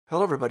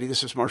Hello, everybody.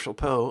 This is Marshall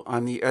Poe.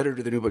 I'm the editor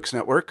of the New Books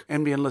Network.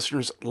 NBN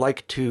listeners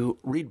like to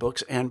read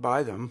books and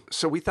buy them.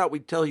 So we thought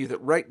we'd tell you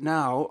that right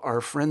now, our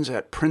friends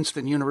at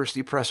Princeton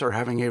University Press are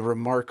having a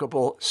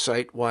remarkable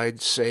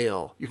site-wide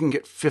sale. You can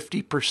get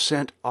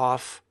 50%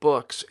 off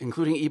books,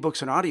 including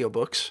ebooks and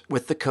audiobooks,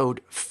 with the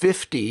code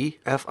 50,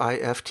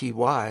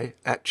 F-I-F-T-Y,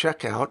 at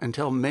checkout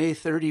until May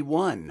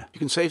 31. You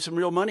can save some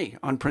real money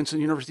on Princeton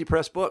University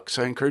Press books.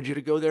 I encourage you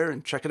to go there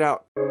and check it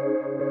out.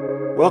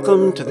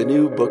 Welcome to the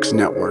New Books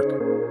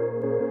Network.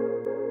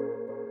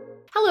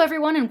 Hello,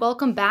 everyone, and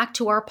welcome back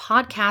to our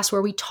podcast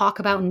where we talk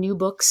about new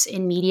books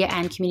in media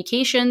and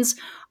communications.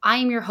 I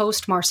am your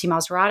host, Marcy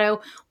Maserato.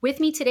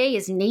 With me today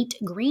is Nate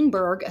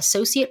Greenberg,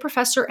 Associate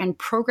Professor and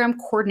Program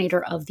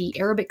Coordinator of the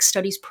Arabic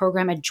Studies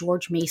Program at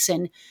George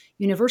Mason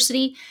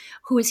University,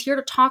 who is here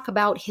to talk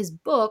about his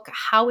book,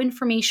 How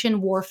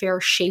Information Warfare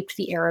Shaped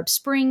the Arab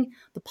Spring,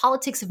 The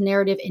Politics of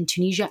Narrative in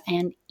Tunisia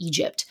and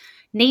Egypt.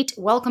 Nate,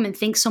 welcome, and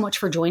thanks so much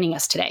for joining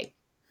us today.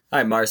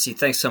 Hi, Marcy.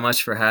 Thanks so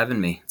much for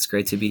having me. It's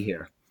great to be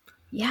here.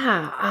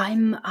 Yeah,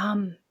 I'm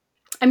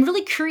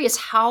really curious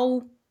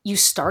how you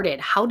started.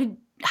 How did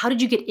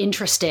you get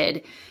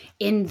interested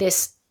in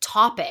this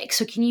topic?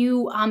 So can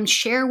you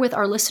share with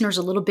our listeners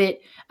a little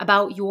bit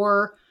about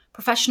your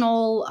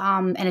professional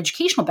and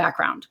educational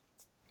background?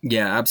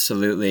 Yeah,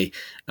 absolutely.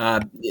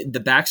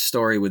 The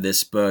backstory with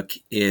this book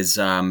is,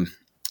 I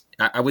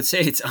would say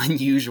it's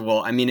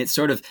unusual. I mean, it's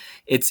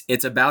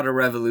about a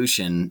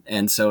revolution,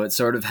 and so it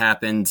sort of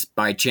happened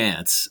by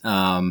chance.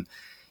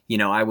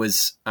 I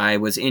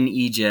was in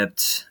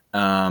Egypt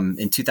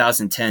in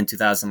 2010,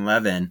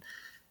 2011,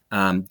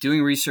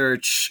 doing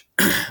research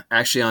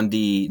actually on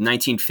the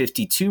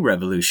 1952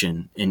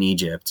 revolution in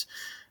Egypt.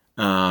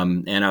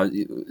 And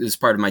it was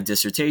part of my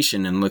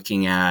dissertation and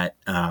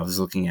I was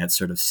looking at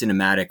sort of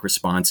cinematic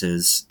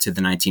responses to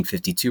the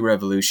 1952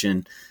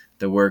 revolution,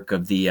 the work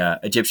of the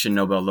Egyptian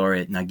Nobel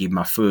laureate Naguib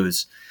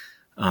Mahfouz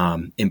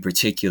in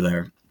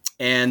particular.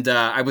 And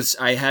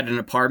I had an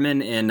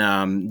apartment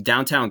in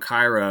downtown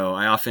Cairo.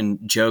 I often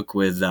joke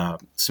with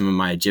some of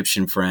my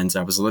Egyptian friends.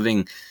 I was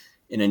living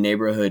in a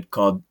neighborhood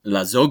called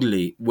La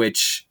Zogli,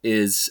 which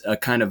is a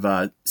kind of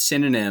a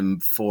synonym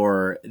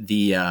for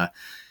the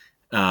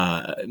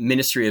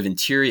Ministry of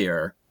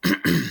Interior,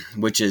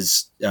 which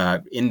is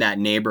in that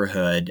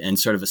neighborhood and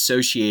sort of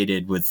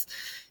associated with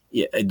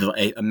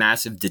a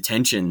massive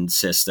detention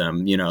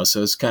system.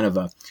 So it's kind of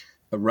a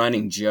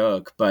running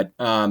joke, but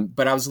I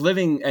was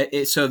living.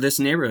 So this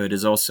neighborhood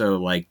is also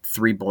like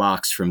 3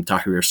 blocks from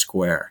Tahrir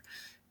Square,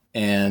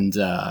 and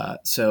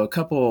so a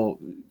couple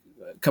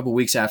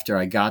weeks after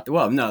I got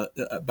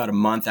about a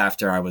month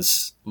after I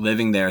was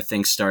living there,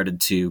 things started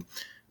to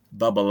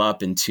bubble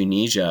up in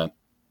Tunisia,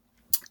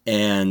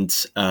 and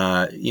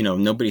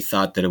nobody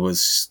thought that it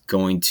was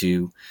going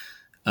to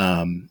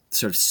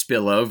sort of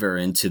spill over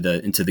into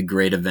the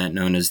great event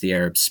known as the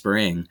Arab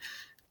Spring.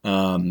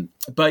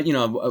 But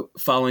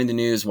following the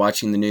news,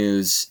 watching the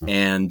news,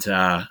 and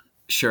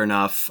sure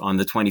enough, on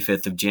the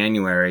 25th of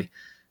January,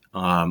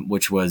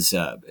 which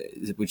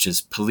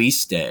is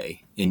Police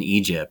Day in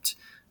Egypt,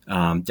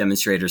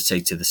 demonstrators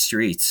take to the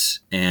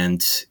streets,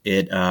 and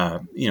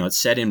it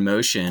set in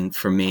motion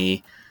for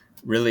me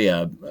really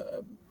a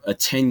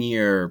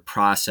 10-year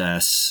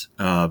process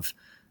of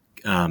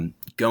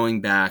going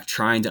back,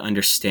 trying to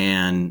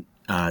understand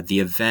the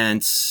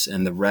events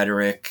and the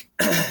rhetoric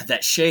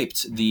that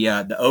shaped the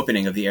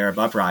opening of the Arab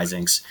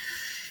uprisings.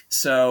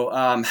 So,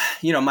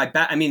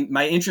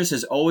 my interest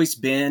has always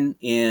been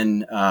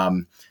in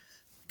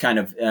kind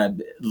of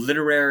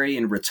literary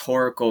and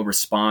rhetorical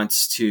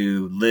response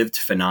to lived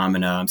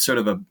phenomena. I'm sort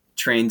of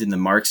trained in the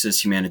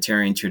Marxist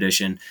humanitarian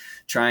tradition,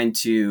 trying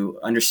to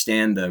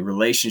understand the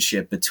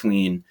relationship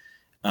between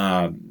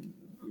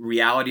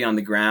reality on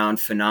the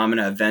ground,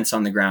 phenomena, events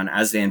on the ground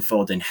as they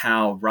unfold, and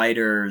how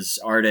writers,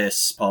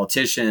 artists,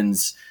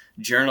 politicians,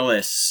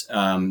 journalists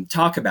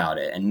talk about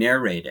it and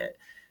narrate it.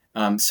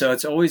 So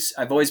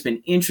I've always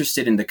been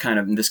interested in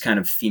this kind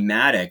of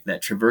thematic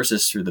that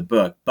traverses through the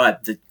book,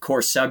 but the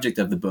core subject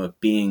of the book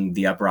being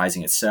the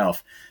uprising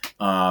itself,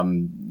 for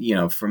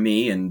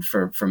me and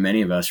for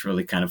many of us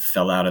really kind of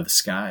fell out of the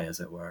sky, as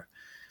it were.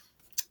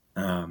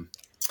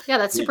 Yeah,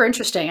 that's super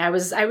interesting. I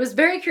was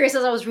very curious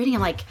as I was reading,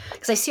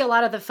 because I see a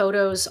lot of the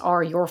photos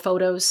are your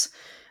photos.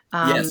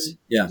 Yes.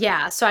 Yeah.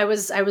 Yeah. So I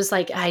was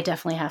like, we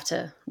definitely have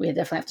to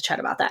chat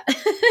about that.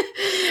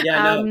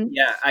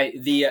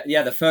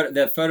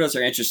 The photos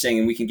are interesting,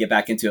 and we can get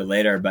back into it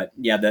later. But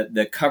yeah,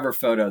 the cover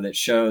photo that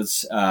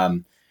shows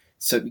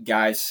two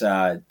guys,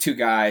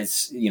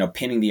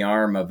 pinning the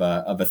arm of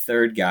a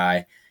third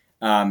guy,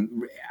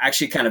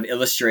 actually kind of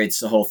illustrates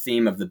the whole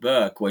theme of the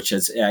book, which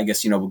is, I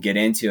guess, we'll get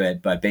into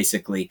it, but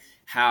basically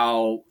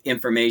how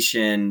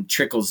information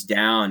trickles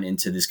down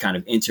into this kind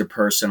of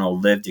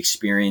interpersonal lived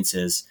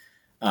experiences.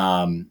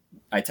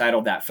 I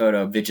titled that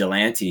photo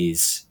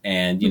Vigilantes,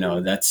 and,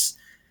 that's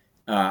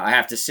I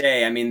have to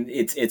say, I mean,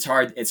 it's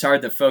hard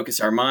to focus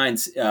our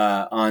minds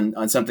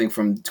on something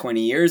from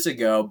 20 years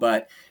ago,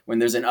 but when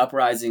there's an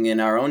uprising in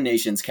our own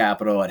nation's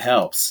capital, it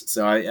helps.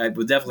 So I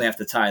would definitely have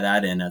to tie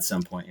that in at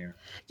some point here.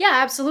 Yeah,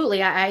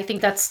 absolutely. I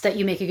think that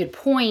you make a good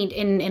point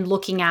in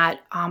looking at.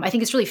 I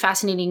think it's really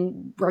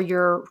fascinating where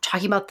you're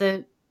talking about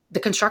the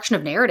construction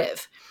of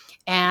narrative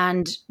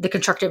and the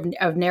construction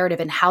of narrative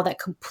and how that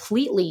can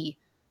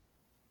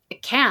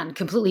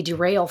completely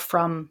derail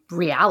from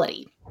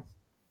reality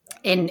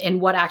in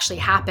what actually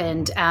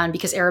happened. And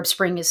because Arab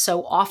Spring is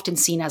so often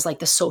seen as like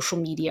the social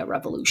media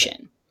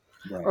revolution,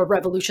 right, or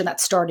revolution that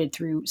started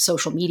through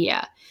social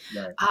media.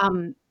 Right.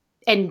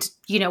 And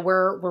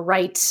we're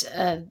right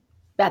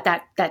at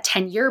that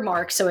 10-year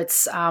mark. So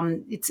it's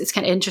kind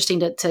of interesting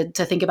to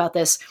think about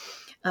this,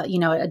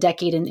 a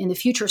decade in the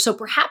future. So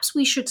perhaps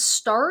we should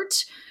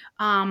start,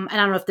 and I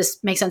don't know if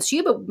this makes sense to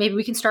you, but maybe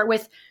we can start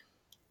with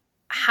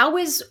how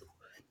is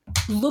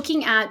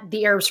looking at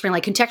the Arab Spring,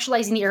 like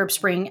contextualizing the Arab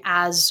Spring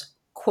as,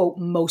 quote,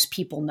 most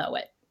people know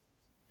it.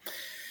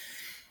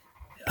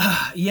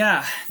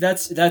 Yeah,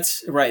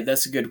 that's right.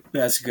 That's a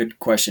good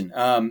question.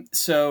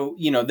 So,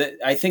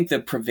 I think the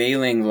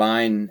prevailing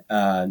line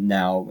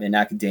now in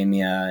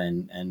academia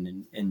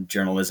and in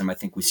journalism, I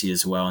think we see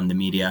as well in the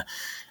media,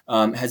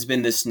 has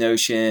been this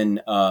notion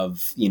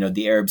of,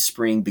 the Arab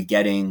Spring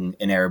begetting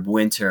an Arab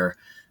winter,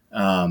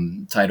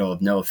 title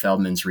of Noah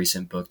Feldman's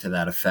recent book to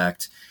that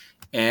effect.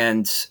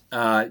 And,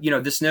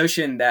 this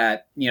notion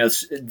that,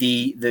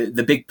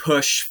 the big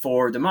push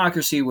for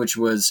democracy, which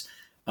was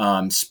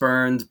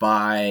spurned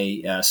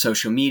by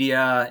social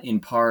media in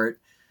part,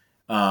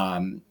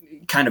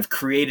 kind of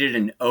created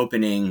an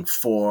opening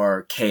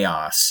for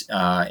chaos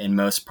in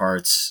most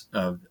parts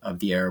of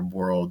the Arab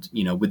world,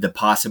 with the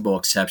possible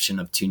exception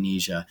of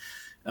Tunisia.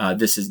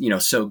 This is,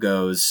 so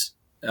goes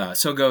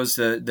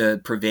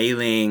the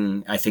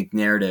prevailing, I think,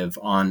 narrative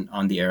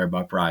on the Arab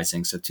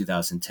uprisings of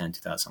 2010,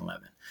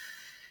 2011.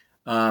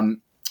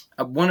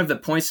 One of the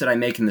points that I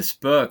make in this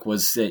book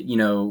was that,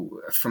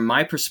 from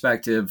my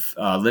perspective,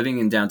 living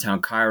in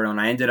downtown Cairo,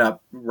 and I ended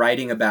up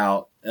writing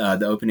about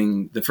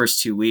the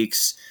first 2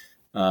 weeks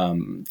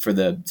for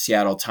the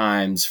Seattle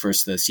Times,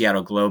 first the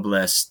Seattle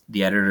Globalist,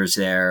 the editors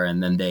there,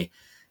 and then they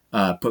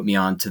put me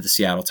on to the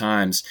Seattle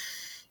Times.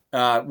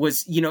 It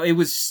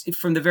was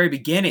from the very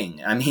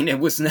beginning. I mean, it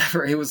was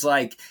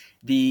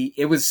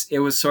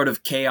sort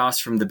of chaos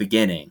from the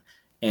beginning.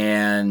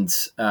 And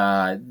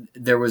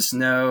there was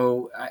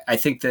I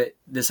think that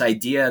this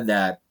idea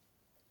that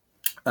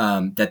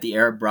the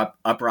Arab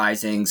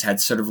uprisings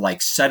had sort of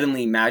like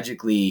suddenly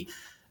magically,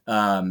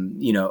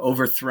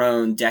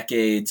 overthrown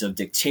decades of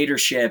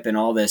dictatorship and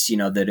all this,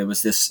 that it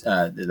was this,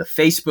 the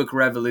Facebook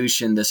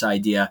revolution, this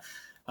idea.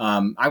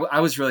 I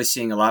was really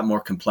seeing a lot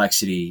more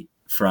complexity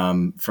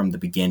from the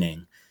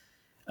beginning.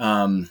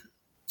 I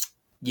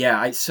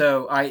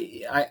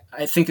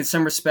think in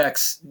some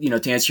respects,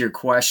 to answer your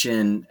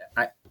question,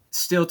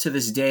 still to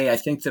this day, I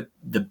think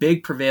the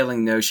big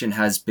prevailing notion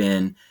has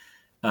been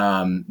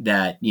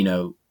that,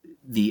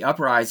 the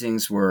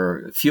uprisings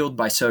were fueled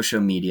by social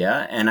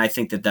media. And I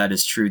think that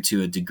is true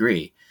to a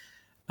degree.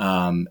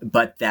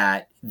 But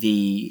that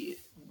the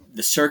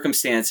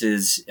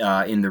circumstances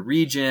in the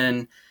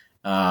region,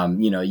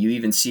 you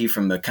even see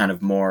from the kind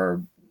of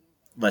more,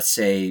 let's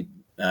say,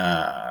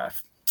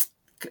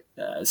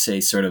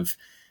 sort of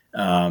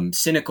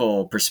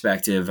cynical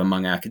perspective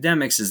among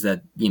academics is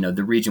that,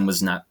 the region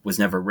was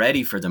never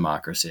ready for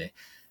democracy,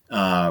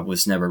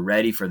 was never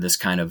ready for this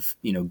kind of,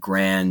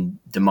 grand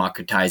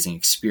democratizing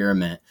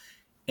experiment.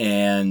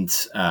 And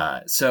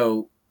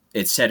so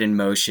it set in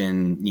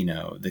motion,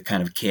 the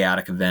kind of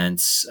chaotic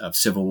events of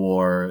civil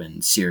war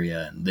in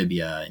Syria and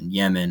Libya and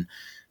Yemen,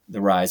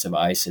 the rise of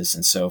ISIS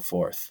and so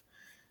forth.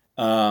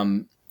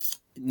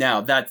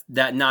 Now that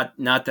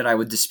not that I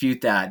would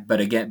dispute that, but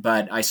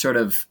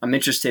I'm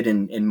interested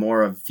in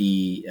more of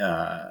the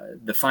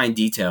fine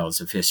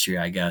details of history,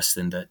 I guess,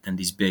 than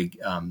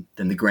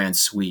the grand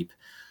sweep.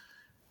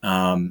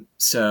 And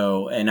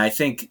I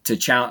think to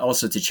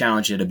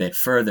challenge it a bit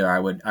further,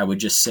 I would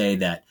just say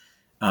that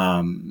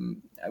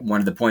one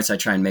of the points I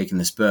try and make in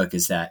this book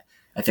is that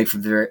I think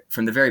from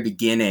the very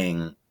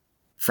beginning,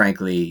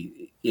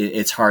 frankly,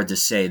 it's hard to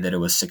say that it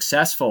was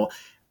successful.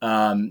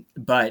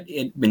 But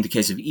in the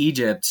case of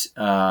Egypt,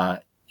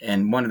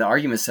 and one of the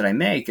arguments that I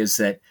make is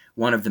that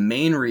one of the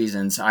main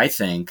reasons I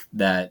think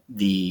that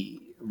the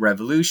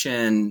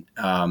revolution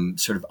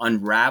sort of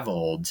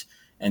unraveled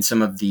and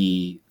some of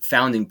the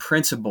founding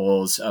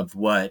principles of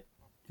what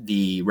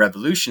the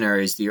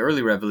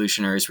early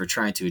revolutionaries were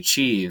trying to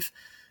achieve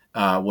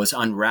was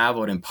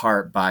unraveled in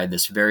part by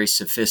this very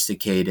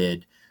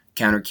sophisticated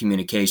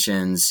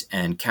counter-communications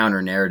and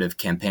counter-narrative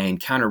campaign,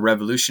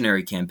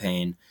 counter-revolutionary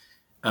campaign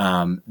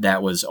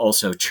that was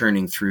also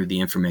churning through the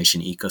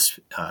information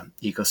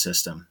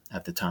ecosystem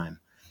at the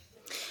time.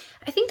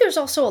 I think there's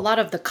also a lot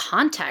of the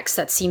context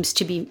that seems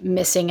to be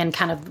missing, and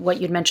kind of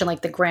what you'd mentioned,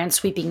 like the grand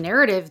sweeping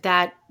narrative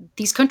that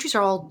these countries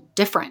are all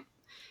different,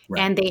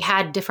 right, and they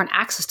had different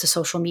access to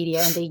social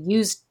media, and they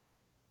used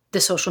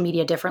the social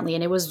media differently,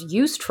 and it was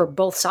used for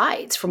both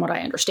sides, from what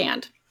I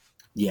understand.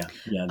 Yeah.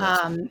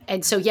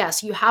 And so,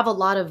 yes, you have a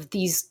lot of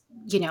these,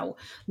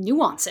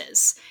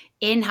 nuances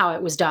in how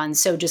it was done.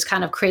 So just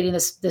kind of creating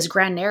this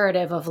grand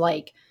narrative of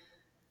like,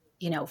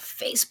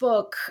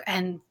 Facebook,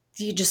 and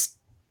you just,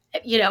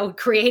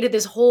 created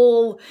this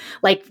whole,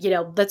 like,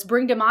 let's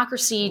bring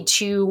democracy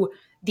to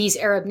these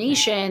Arab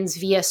nations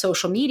via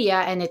social media.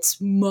 And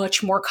it's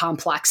much more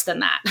complex than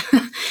that.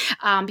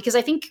 Because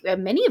I think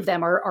many of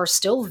them are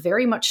still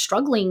very much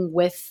struggling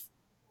with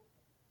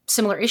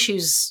similar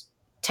issues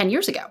 10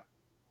 years ago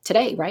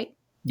today, right?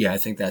 Yeah, I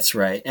think that's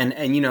right. And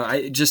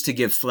I just to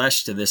give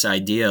flesh to this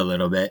idea a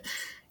little bit,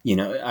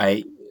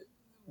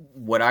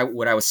 what I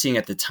was seeing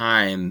at the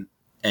time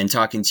and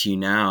talking to you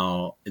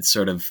now, it's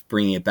sort of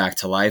bringing it back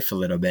to life a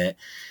little bit.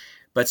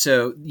 But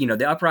so,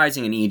 the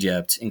uprising in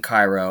Egypt, in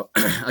Cairo,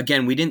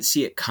 again, we didn't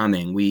see it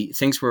coming.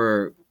 Things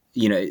were,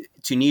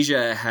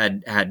 Tunisia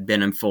had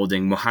been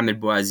unfolding. Mohamed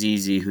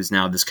Bouazizi, who's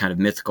now this kind of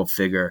mythical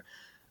figure,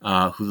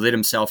 who lit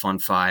himself on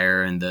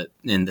fire in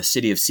the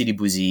city of Sidi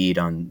Bouzid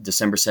on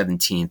December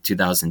 17th,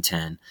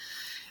 2010.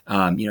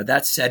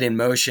 That set in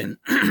motion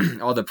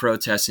all the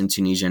protests in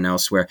Tunisia and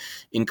elsewhere.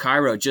 In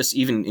Cairo, just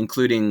even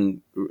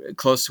including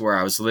close to where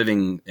I was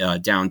living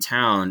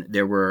downtown,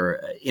 there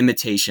were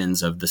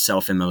imitations of the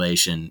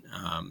self-immolation,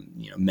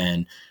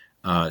 men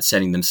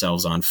setting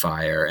themselves on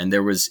fire. And it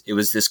was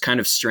this kind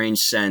of strange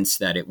sense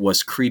that it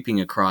was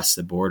creeping across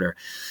the border.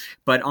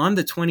 But on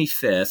the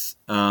 25th,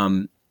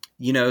 it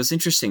was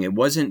interesting. It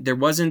was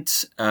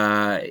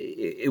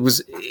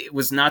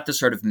not the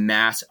sort of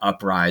mass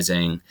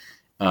uprising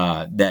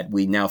that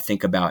we now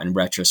think about in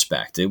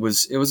retrospect. It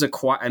was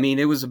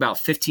about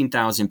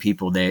 15,000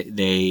 people.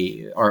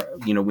 We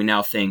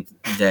now think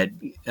that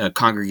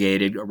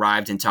congregated,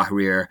 arrived in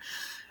Tahrir.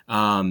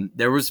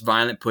 There was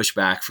violent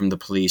pushback from the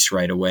police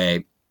right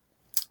away,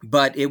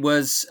 but it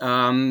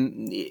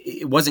wasn't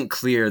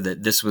clear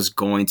that this was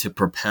going to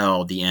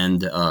propel the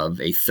end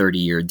of a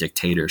 30-year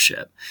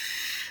dictatorship.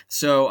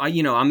 So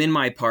I'm in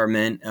my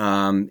apartment.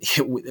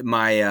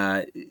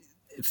 My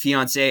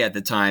fiance at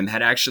the time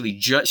had actually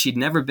she'd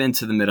never been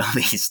to the Middle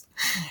East,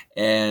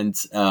 and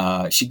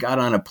she got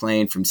on a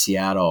plane from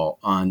Seattle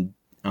on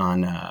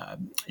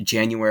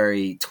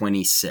January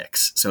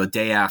 26th, so a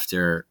day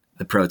after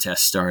the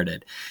protest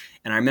started.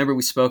 And I remember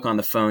we spoke on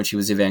the phone. She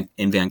was in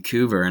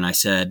Vancouver, and I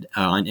said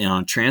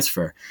on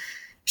transfer,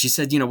 she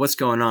said, what's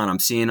going on? I'm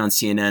seeing on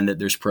CNN that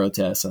there's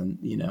protests in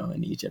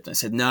Egypt. I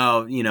said,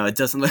 no, it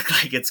doesn't look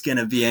like it's going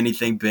to be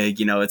anything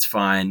big. It's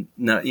fine.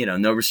 No,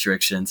 no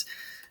restrictions.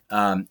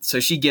 So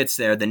she gets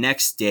there. The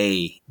next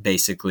day,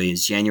 basically,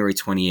 is January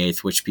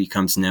 28th, which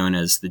becomes known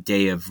as the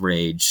Day of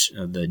Rage,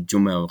 the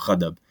Juma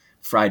al-Ghadab,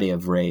 Friday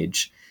of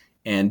Rage.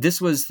 And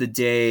this was the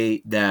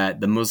day that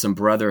the Muslim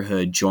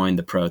Brotherhood joined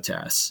the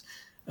protests.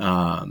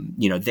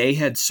 They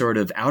had sort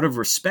of, out of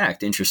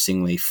respect,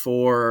 interestingly,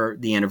 for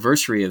the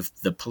anniversary of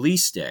the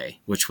police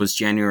day, which was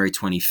January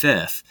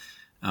 25th.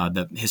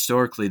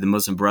 Historically, the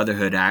Muslim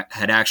Brotherhood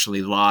had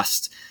actually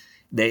lost.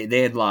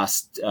 They had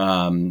lost,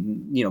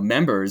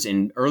 members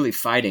in early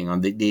fighting.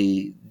 On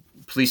the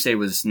police day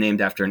was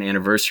named after an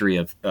anniversary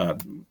of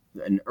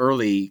an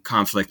early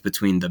conflict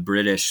between the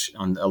British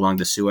along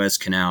the Suez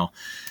Canal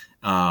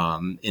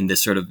in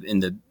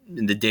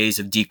the days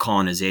of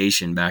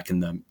decolonization back in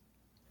the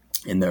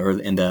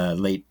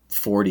late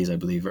 40s, I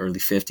believe, early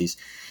 50s.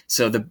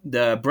 So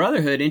the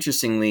Brotherhood,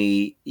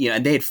 interestingly,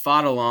 they had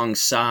fought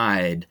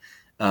alongside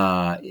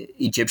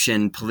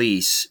Egyptian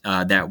police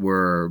that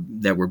were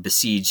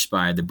besieged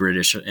by the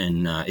British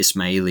in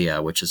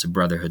Ismailia, which is a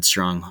Brotherhood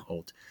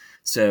stronghold.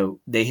 So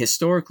they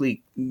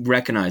historically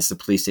recognized the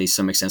police day to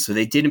some extent. So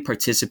they didn't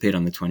participate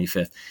on the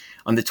 25th.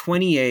 On the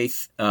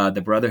 28th,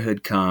 the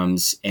Brotherhood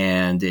comes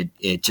and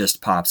it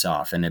just pops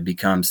off, and it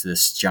becomes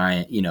this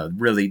giant,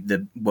 really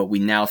what we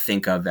now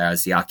think of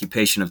as the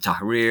occupation of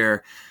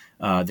Tahrir,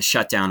 the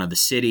shutdown of the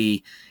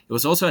city. It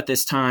was also at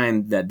this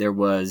time that there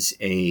was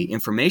a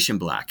information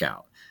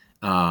blackout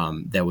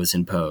that was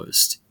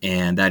imposed,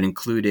 and that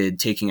included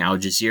taking Al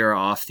Jazeera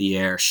off the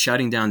air,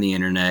 shutting down the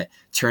internet,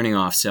 turning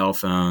off cell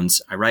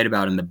phones. I write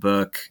about in the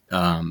book.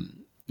 I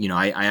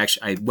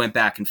went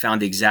back and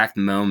found the exact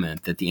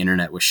moment that the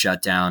internet was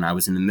shut down. I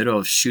was in the middle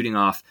of shooting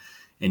off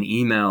an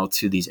email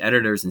to these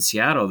editors in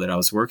Seattle that I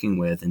was working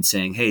with and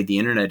saying, hey, the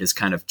internet is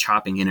kind of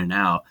chopping in and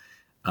out.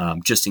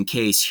 Just in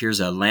case, here's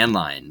a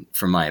landline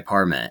from my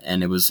apartment.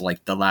 And it was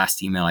like the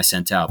last email I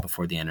sent out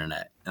before the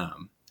internet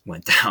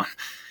went down.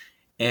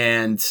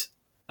 And,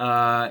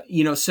 so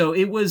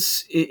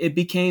it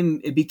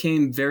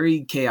became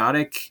very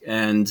chaotic,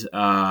 and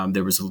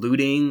there was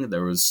looting.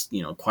 There was,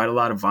 quite a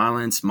lot of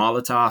violence,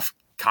 Molotov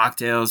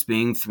cocktails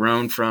being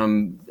thrown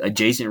from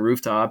adjacent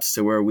rooftops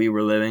to where we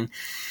were living.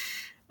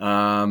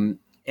 But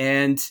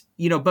it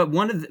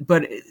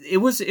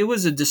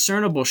was a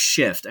discernible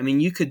shift. I mean,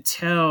 you could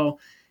tell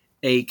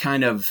a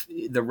kind of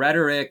the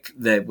rhetoric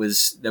that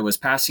was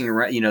passing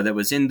around, that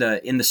was in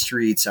the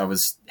streets. I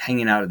was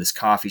hanging out at this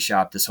coffee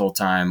shop this whole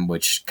time,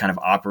 which kind of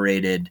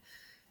operated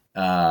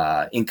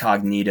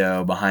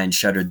incognito behind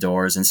shuttered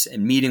doors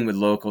and meeting with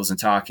locals and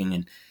talking.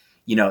 And,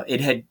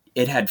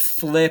 it had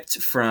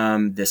flipped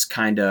from this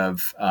kind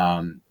of,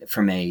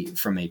 from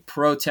a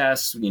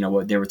protest,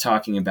 what they were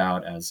talking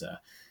about as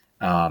a,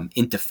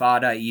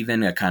 intifada,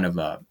 even a kind of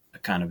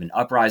an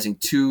uprising,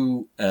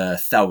 to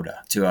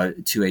thawda,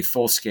 to a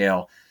full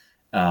scale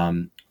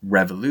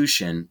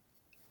revolution.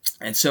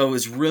 And so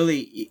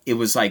it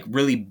was like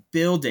really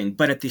building,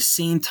 but at the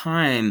same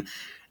time,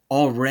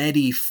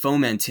 already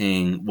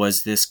fomenting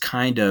was this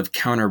kind of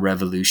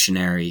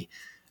counter-revolutionary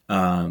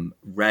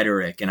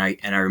rhetoric. And I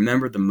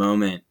remember the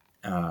moment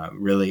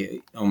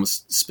really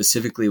almost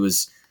specifically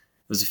was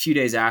a few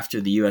days after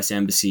the U.S.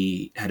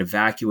 Embassy had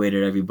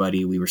evacuated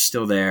everybody. We were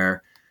still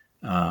there.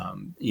 I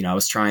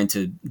was trying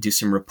to do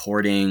some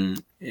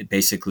reporting,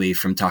 basically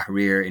from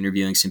Tahrir,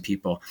 interviewing some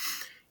people.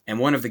 And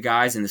one of the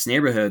guys in this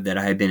neighborhood that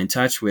I had been in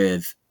touch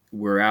with,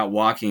 were out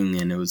walking,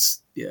 and it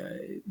was,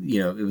 it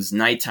was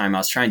nighttime. I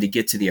was trying to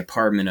get to the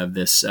apartment of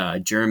this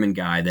German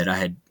guy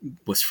that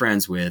was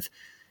friends with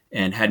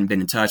and hadn't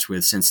been in touch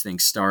with since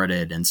things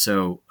started. And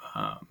so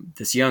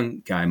this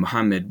young guy,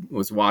 Mohammed,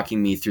 was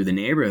walking me through the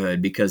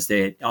neighborhood because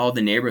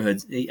every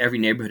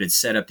neighborhood had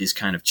set up these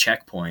kind of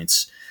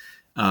checkpoints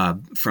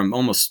from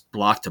almost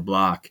block to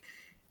block.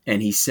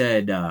 And he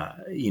said,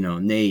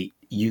 Nate,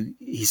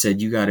 he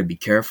said, you got to be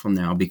careful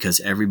now because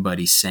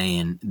everybody's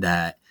saying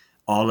that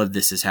all of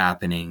this is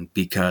happening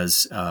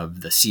because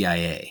of the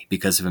CIA,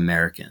 because of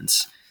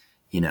Americans,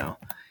 Oh,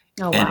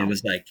 wow. And it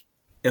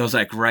was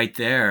like right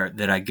there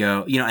that I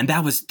go, and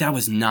that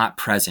was not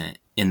present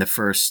in the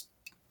first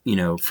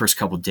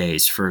couple of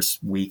days,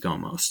 first week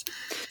almost.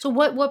 So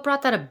what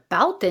brought that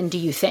about then, do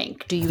you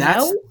think? Do you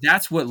know?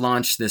 That's what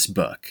launched this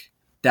book.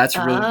 That's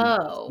really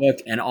the book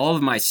and all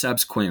of my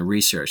subsequent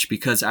research,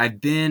 because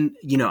I've been,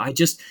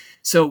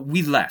 so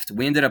we left.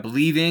 We ended up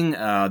leaving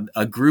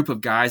a group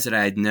of guys that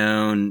I had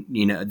known,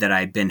 that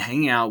I'd been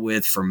hanging out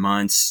with for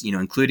months,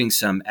 including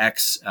some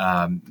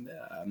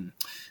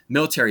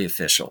military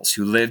officials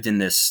who lived in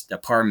this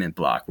apartment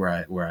block where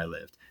I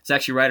lived. It's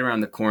actually right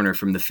around the corner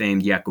from the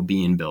famed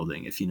Jacobean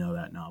building, if you know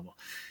that novel.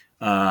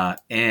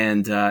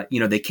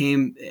 They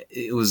came.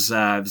 It was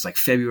like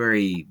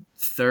February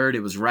 3rd.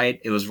 It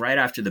was right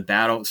after the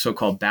battle,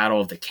 so-called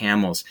Battle of the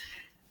Camels,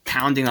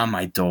 pounding on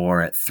my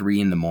door at 3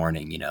 a.m,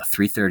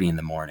 3:30 in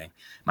the morning.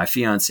 My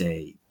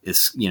fiance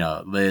is,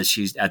 Liz,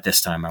 she's at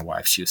this time, my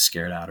wife, she was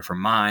scared out of her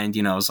mind.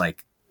 I was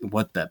like,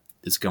 what the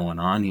is going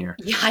on here?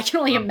 Yeah, I can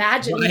only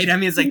imagine. Right? I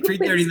mean, it's like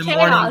 3:30 in the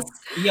morning.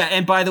 Yeah.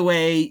 And by the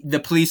way, the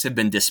police have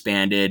been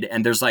disbanded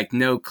and there's like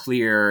no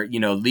clear,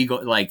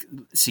 legal, like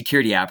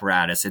security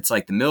apparatus. It's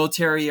like the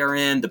military are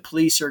in, the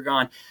police are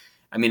gone.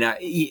 I mean,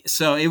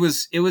 so it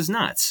was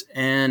nuts.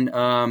 And,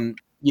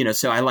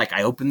 so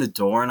I opened the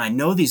door and I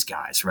know these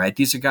guys, right?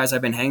 These are guys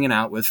I've been hanging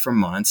out with for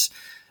months,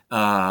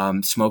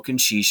 smoking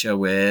shisha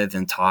with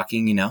and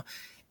talking,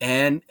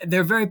 and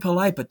they're very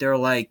polite, but they're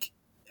like,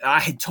 I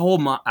had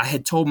told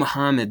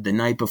Mohammed the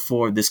night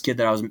before, this kid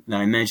that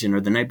I mentioned, or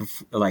the night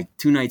before, like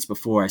 2 nights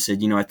before, I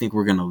said, I think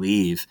we're going to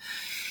leave.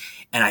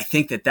 And I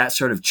think that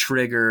sort of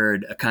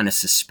triggered a kind of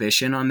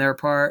suspicion on their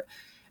part.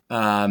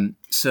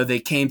 So they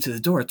came to the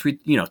door at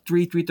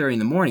 3:30 in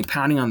the morning,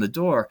 pounding on the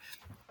door.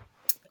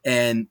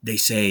 And they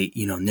say,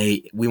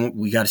 Nate,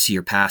 we got to see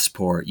your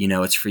passport.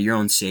 It's for your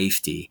own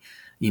safety.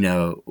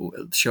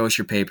 Show us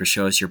your paper,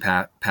 show us your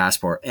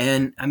passport.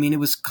 And I mean, it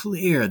was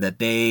clear that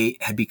they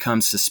had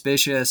become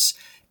suspicious.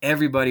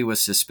 Everybody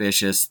was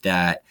suspicious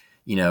that,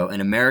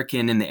 an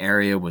American in the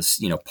area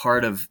was,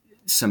 part of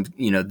some,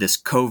 this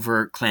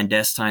covert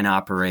clandestine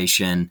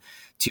operation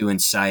to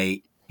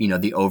incite,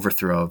 the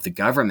overthrow of the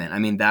government. I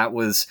mean, that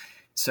was,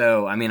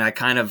 so, I mean, I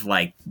kind of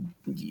like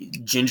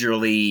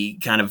gingerly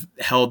kind of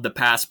held the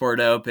passport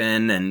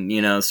open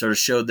and, sort of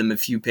showed them a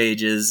few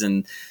pages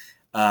and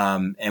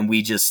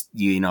we just,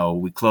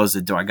 we closed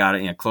the door. I got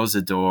it, closed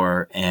the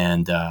door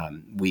and,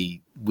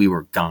 we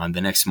were gone.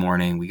 The next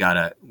morning we kind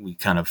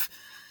of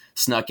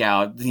snuck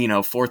out,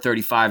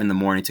 4:35 in the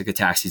morning, took a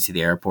taxi to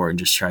the airport and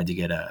just tried to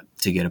get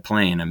a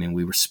plane. I mean,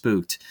 we were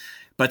spooked.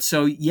 But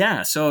so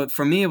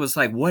for me, it was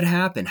like, what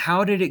happened?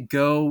 How did it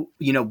go?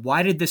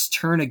 Why did this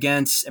turn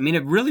against, I mean,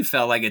 it really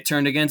felt like it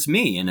turned against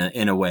me in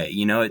a way,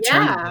 it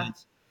turned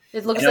against.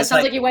 It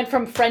sounds like you went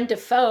from friend to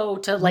foe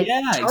to like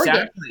target.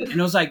 Exactly. And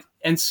it was like,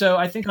 and so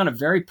I think on a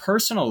very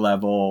personal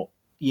level,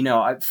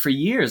 for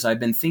years I've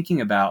been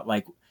thinking about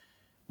like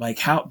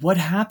what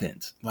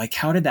happened? Like,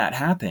 how did that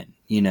happen?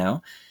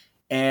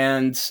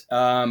 And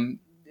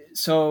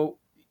so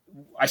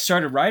I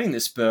started writing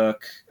this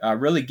book,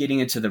 really getting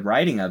into the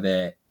writing of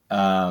it.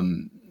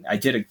 I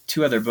did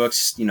 2 other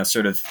books,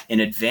 sort of in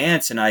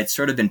advance, and I'd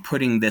sort of been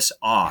putting this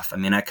off. I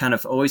mean, I kind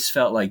of always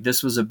felt like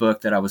this was a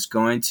book that I was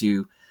going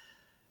to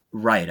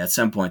write at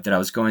some point, that I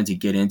was going to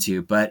get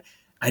into, but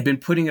I'd been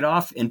putting it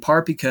off in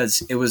part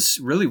because it was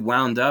really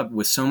wound up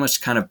with so much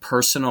kind of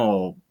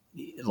personal,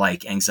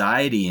 like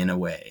anxiety in a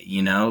way,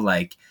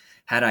 like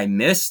had I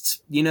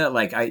missed,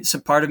 so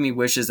part of me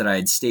wishes that I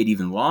had stayed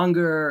even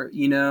longer,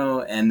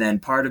 and then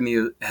part of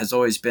me has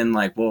always been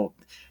like, well,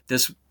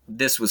 this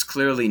this was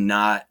clearly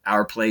not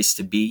our place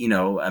to be,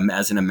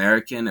 as an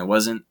American. It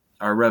wasn't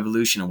our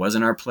revolution. It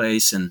wasn't our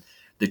place. And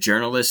the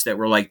journalists that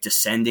were like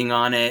descending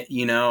on it,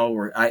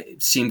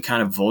 seemed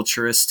kind of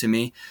vulturous to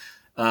me.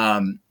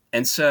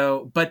 And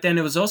so, but then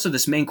it was also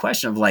this main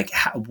question of like,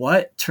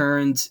 what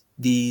turned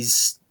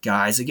these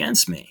guys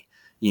against me,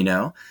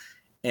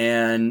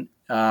 And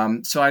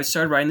so I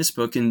started writing this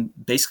book in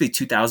basically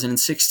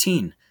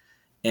 2016,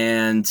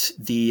 and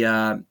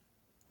the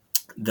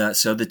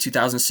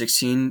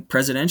 2016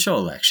 presidential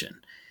election.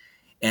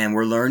 And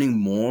we're learning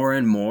more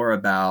and more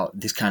about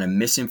this kind of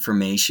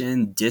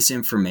misinformation,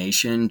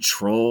 disinformation,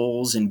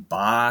 trolls and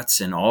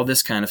bots and all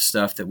this kind of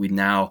stuff that we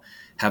now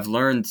have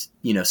learned,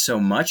 so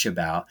much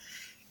about.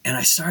 And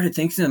I started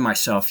thinking to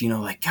myself,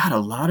 God, a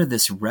lot of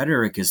this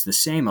rhetoric is the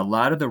same. A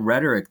lot of the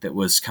rhetoric that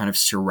was kind of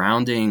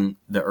surrounding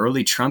the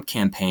early Trump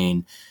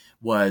campaign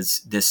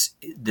was this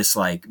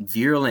like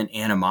virulent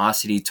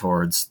animosity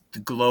towards the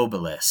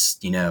globalists,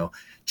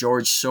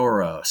 George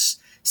Soros,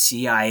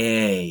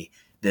 CIA,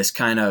 this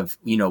kind of,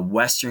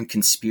 Western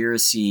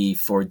conspiracy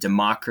for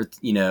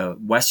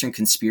Western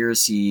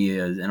conspiracy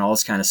and all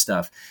this kind of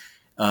stuff,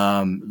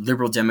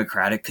 liberal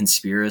democratic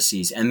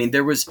conspiracies. I mean,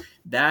 there was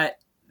that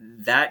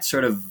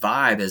sort of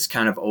vibe has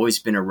kind of always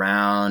been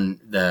around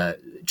the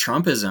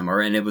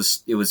Trumpism, and it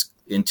was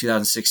in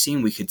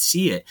 2016, we could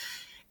see it.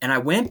 And I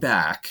went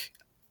back,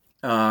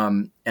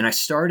 and I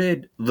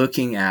started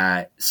looking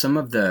at some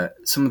of the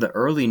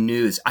early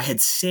news. I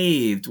had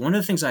saved, one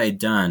of the things I had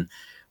done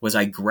was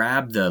I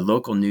grabbed the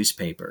local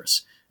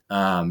newspapers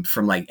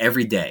from like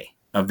every day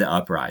of the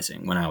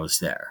uprising when I was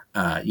there.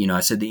 I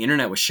said the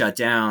internet was shut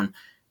down,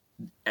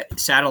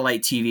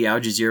 satellite TV,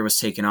 Al Jazeera was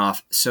taken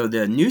off. So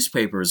the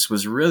newspapers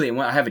was really,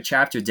 and I have a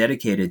chapter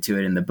dedicated to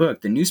it in the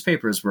book. The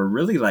newspapers were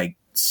really like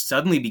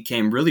suddenly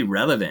became really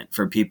relevant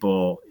for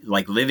people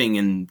like living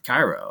in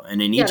Cairo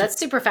and in Egypt. Yeah, that's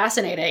super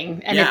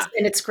fascinating. And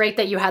it's great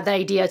that you had the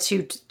idea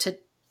to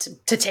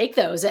take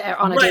those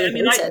on a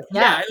daily basis. It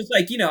was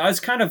like,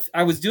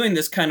 I was doing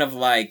this kind of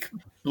like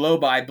blow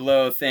by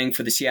blow thing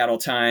for the Seattle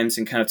Times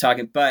and kind of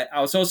talking, but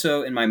I was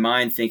also in my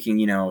mind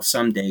thinking,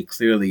 someday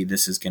clearly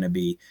this is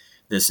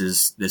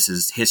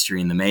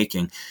history in the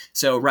making.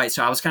 So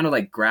I was kind of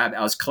like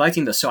I was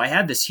collecting this. So I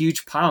had this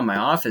huge pile in my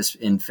office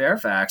in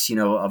Fairfax,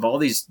 of all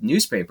these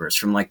newspapers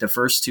from like the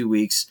first 2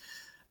 weeks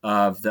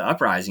of the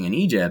uprising in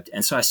Egypt.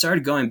 And so I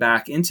started going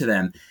back into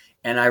them.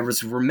 And I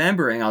was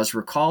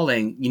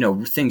recalling,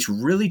 things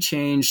really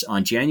changed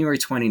on January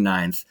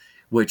 29th,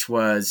 which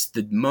was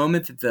the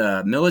moment that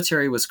the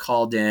military was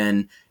called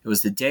in. It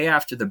was the day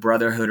after the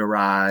Brotherhood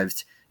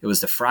arrived. It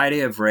was the Friday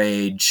of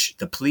Rage.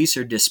 The police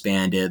are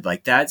disbanded.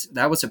 Like that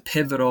was a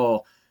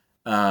pivotal,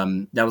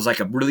 that was like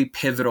a really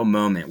pivotal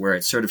moment where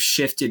it sort of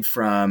shifted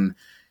from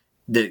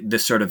the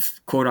sort of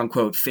quote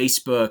unquote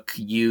Facebook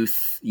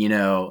youth,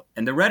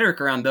 and the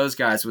rhetoric around those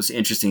guys was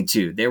interesting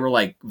too. They were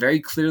like very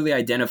clearly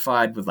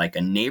identified with like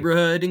a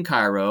neighborhood in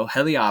Cairo,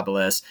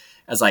 Heliopolis,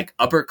 as like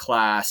upper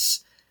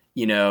class,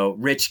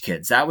 rich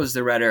kids. That was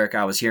the rhetoric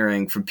I was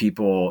hearing from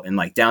people in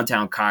like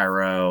downtown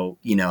Cairo,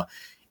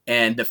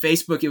 and the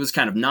Facebook, it was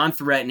kind of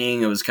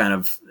non-threatening. It was kind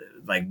of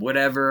like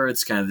whatever.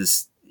 It's kind of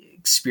this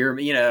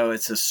experiment,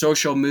 it's a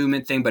social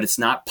movement thing, but it's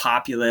not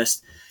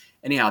populist.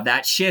 Anyhow,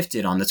 that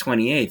shifted on the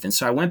 28th. And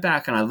so I went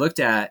back and I looked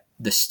at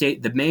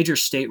the major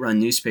state-run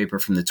newspaper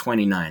from the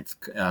 29th.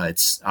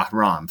 It's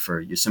Ahram.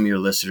 For some of your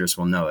listeners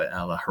will know it.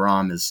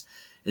 Ahram is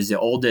the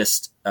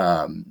oldest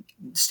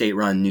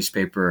state-run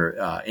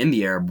newspaper in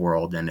the Arab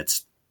world. And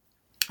it's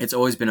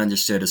always been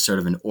understood as sort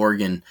of an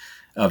organ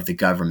of the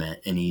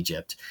government in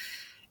Egypt.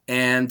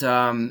 And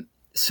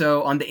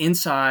so on the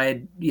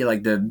inside,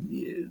 like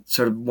the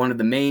sort of one of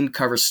the main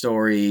cover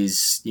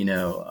stories,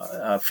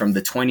 from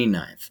the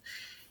 29th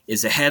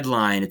is a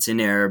headline. It's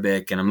in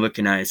Arabic, and I'm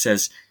looking at it. It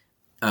says,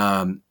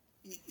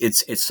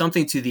 it's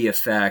something to the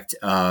effect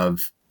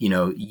of,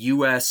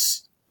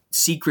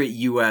 secret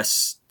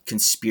U.S.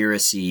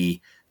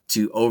 conspiracy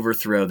to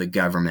overthrow the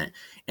government.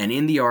 And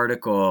in the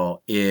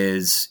article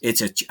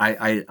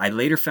I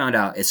later found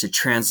out it's an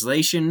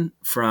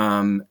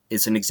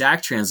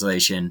exact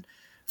translation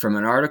from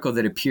an article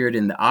that appeared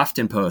in the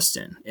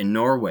Aftenposten in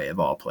Norway, of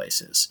all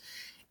places.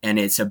 And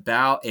it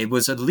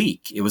was a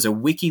leak. It was a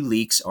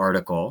WikiLeaks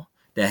article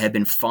that had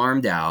been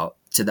farmed out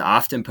to the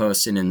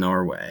Aftenposten in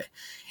Norway.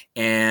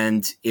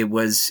 And it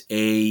was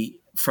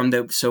from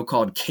the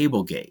so-called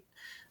Cablegate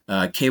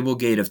of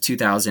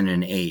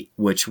 2008,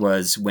 which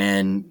was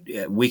when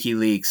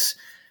WikiLeaks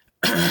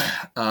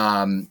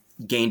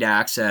gained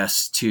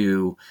access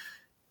to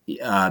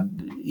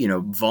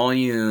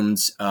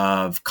volumes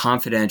of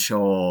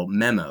confidential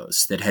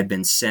memos that had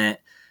been sent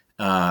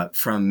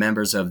from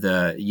members of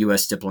the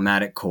U.S.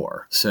 diplomatic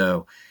corps.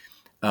 So,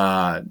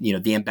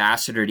 the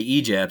ambassador to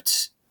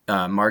Egypt,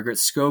 Margaret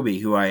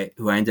Scobie, who I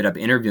ended up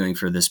interviewing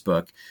for this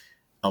book,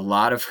 a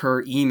lot of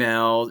her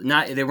emails,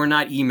 they were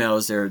not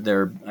emails,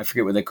 they're I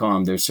forget what they call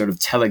them. They're sort of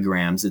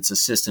telegrams. It's a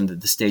system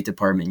that the State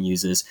Department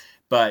uses,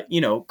 but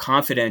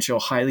confidential,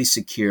 highly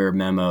secure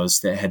memos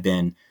that had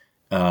been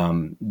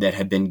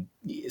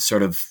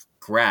sort of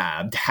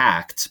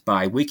hacked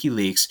by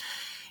WikiLeaks,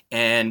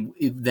 and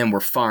then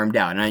were farmed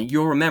out. And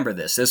you'll remember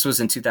this. This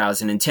was in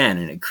 2010,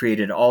 and it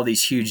created all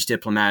these huge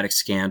diplomatic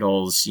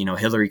scandals.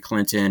 Hillary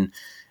Clinton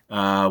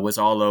was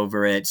all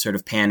over it, sort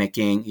of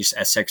panicking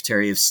as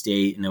Secretary of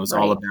State, and it was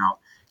all about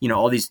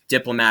all these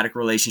diplomatic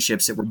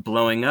relationships that were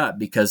blowing up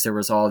because it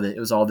was all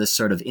this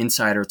sort of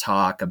insider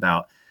talk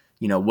about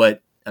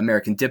what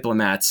American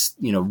diplomats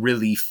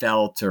really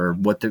felt, or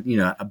what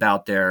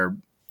about their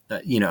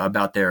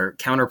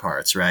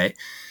counterparts, right?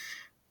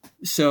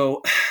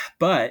 So,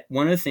 but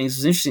one of the things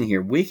that's interesting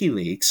here,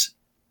 WikiLeaks,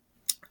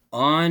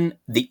 on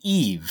the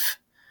eve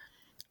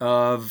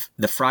of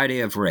the Friday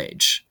of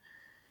Rage,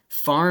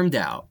 farmed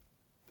out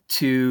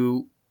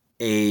to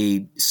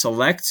a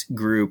select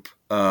group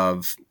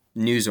of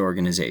news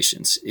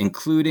organizations,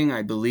 including,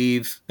 I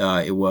believe,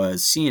 it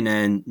was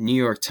CNN, New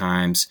York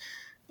Times,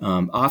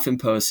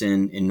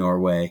 Aftenposten in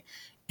Norway,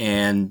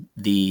 and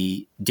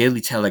the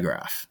Daily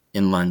Telegraph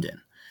in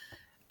London.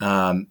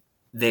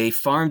 They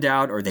farmed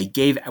out, or they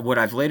gave, what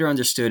I've later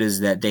understood is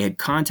that they had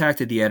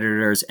contacted the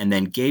editors and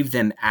then gave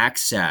them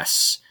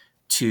access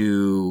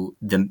to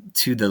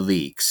the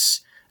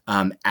leaks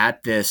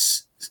at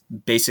this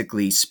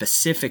basically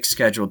specific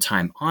scheduled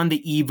time on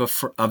the eve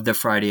of the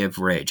Friday of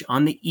Rage,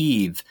 on the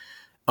eve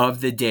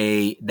of the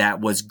day that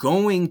was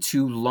going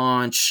to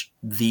launch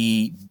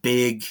the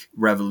big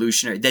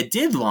revolutionary, that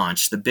did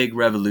launch the big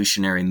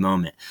revolutionary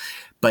moment.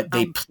 But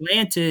they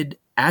planted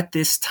at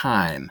this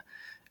time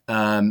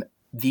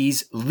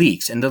these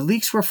leaks, and the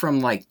leaks were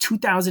from like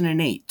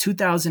 2008,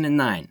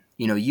 2009,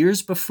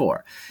 years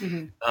before.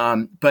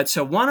 Mm-hmm. But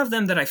so one of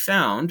them that I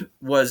found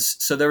there was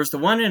the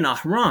one in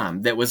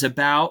Ahram that was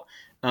about,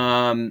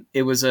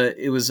 it was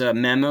a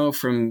memo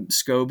from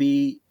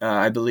Scobie,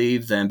 I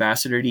believe, the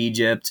ambassador to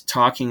Egypt,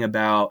 talking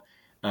about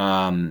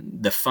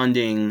the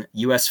funding,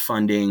 U.S.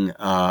 funding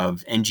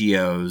of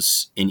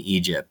NGOs in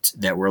Egypt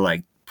that were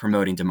like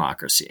promoting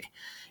democracy.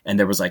 And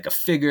there was like a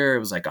figure, it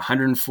was like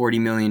 $140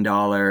 million.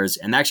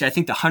 And actually, I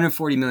think the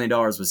 $140 million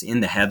was in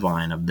the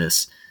headline of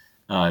this,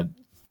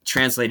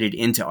 translated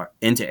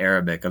into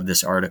Arabic of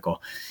this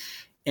article.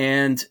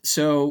 And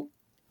so,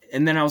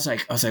 and then I was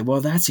like, well,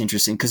 that's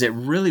interesting, because it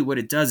really, what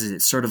it does is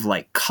it sort of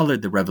like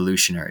colored the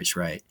revolutionaries,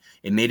 right?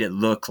 It made it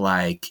look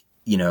like,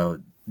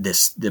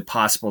 the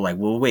possible, like,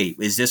 well, wait,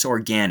 is this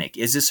organic?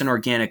 Is this an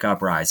organic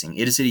uprising?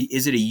 Is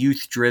it a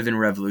youth-driven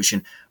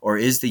revolution, or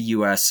is the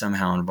U.S.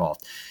 somehow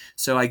involved?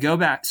 So I go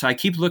back. So I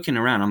keep looking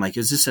around. I'm like,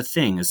 is this a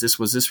thing? Was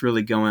this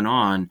really going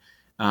on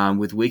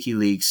with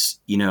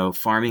WikiLeaks?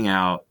 Farming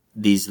out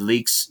these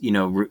leaks,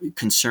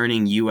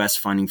 concerning U.S.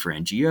 funding for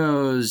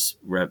NGOs,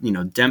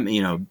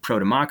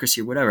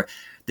 pro-democracy or whatever.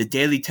 The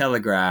Daily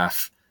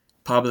Telegraph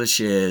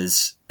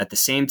publishes at the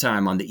same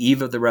time on the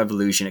eve of the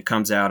revolution. It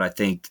comes out, I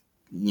think,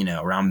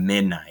 around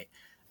midnight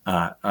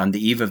on the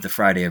eve of the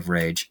Friday of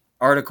Rage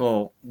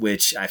article,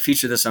 which I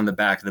feature this on the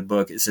back of the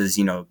book. It says,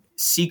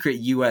 secret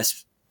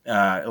U.S.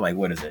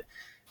 What is it?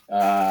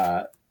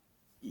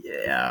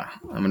 Yeah,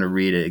 I'm going to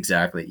read it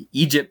exactly.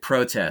 Egypt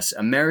protests,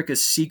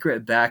 America's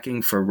secret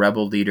backing for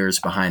rebel leaders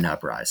behind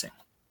uprising.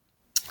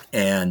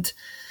 And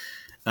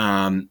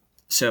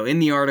so in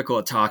the article,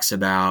 it talks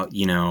about,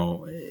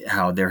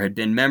 how there had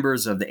been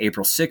members of the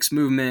April 6th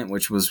movement,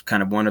 which was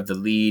kind of one of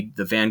the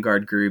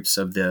vanguard groups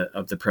of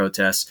the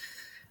protests,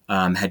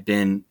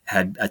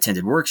 had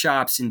attended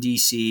workshops in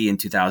DC in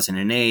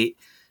 2008.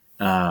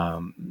 I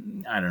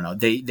don't know.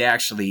 They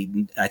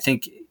actually, I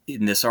think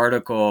in this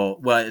article,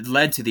 well, it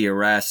led to the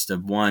arrest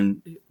of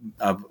one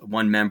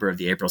member of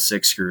the April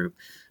 6th group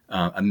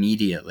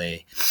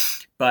immediately.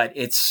 But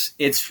it's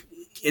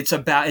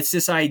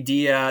this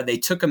idea. They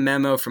took a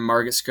memo from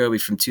Margaret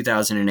Scobie from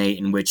 2008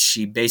 in which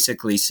she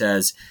basically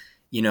says,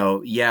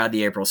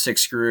 the April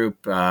 6th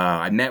group,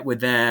 I met with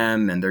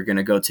them and they're going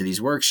to go to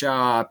these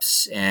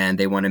workshops and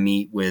they want to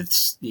meet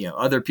with,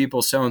 other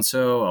people,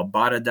 so-and-so,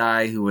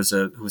 al-Baghdadi, who was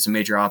a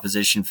major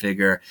opposition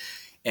figure.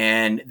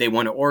 And they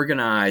want to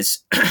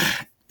organize,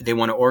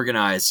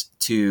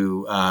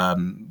 to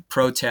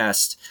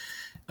protest,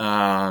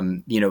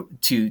 to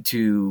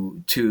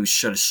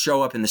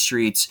show up in the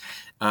streets,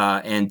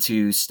 and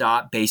to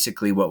stop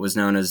basically what was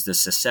known as the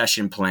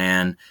secession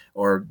plan,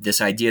 or this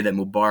idea that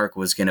Mubarak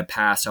was going to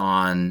pass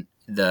on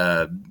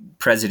the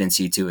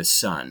presidency to his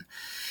son.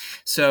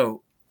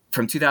 So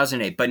from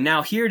 2008, but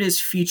now here it is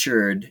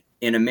featured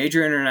in a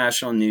major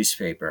international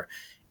newspaper.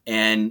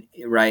 And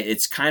right,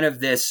 it's kind of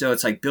this, so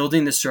it's like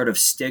building this sort of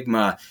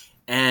stigma.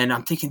 And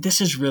I'm thinking,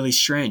 this is really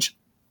strange.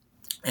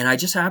 And I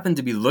just happened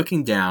to be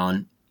looking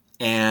down,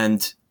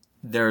 and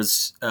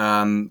there's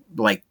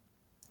like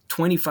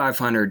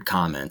 2,500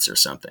 comments or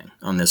something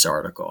on this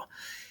article.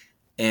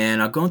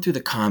 And I'm going through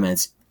the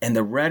comments, and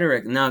the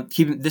rhetoric, now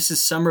this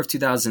is summer of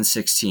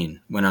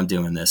 2016 when I'm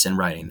doing this and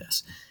writing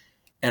this.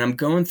 And I'm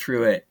going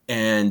through it,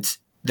 and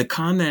the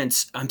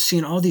comments, I'm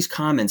seeing all these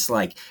comments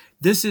like,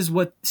 this is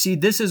what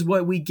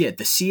we get.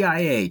 The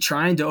CIA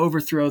trying to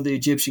overthrow the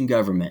Egyptian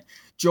government.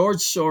 George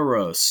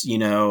Soros,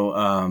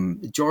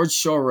 George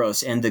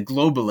Soros and the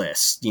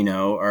globalists,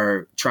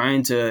 are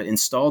trying to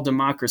install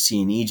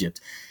democracy in Egypt.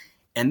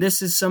 And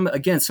this is some of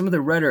the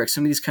rhetoric,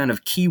 some of these kind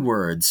of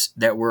keywords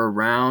that were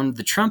around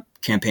the Trump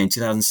campaign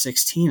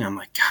 2016. I'm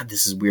like, God,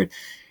 this is weird.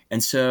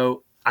 And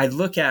so I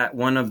look at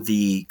one of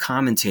the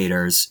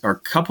commentators, or a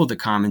couple of the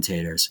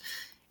commentators,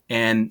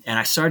 and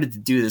I started to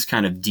do this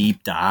kind of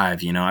deep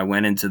dive. I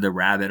went into the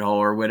rabbit hole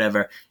or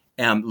whatever,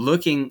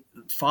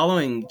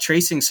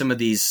 tracing some of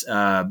these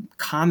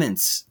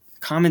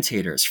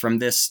commentators from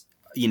this,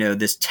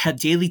 this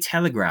Daily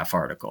Telegraph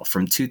article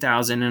from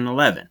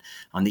 2011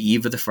 on the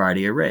eve of the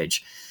Friday of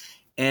Rage.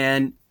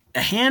 And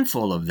a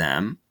handful of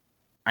them,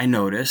 I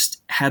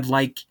noticed, had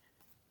like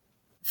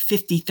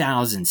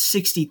 50,000,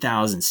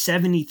 60,000,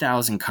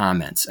 70,000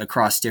 comments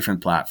across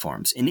different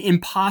platforms, an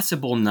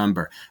impossible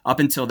number up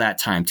until that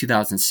time,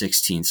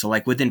 2016. So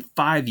like within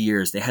 5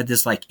 years, they had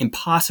this like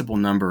impossible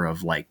number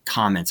of like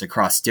comments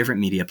across different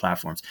media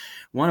platforms.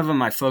 One of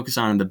them I focus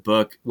on in the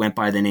book went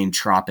by the name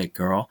Tropic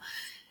Girl.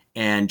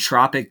 And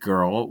Tropic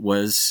Girl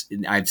was,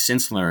 I've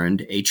since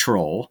learned, a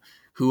troll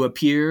who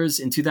appears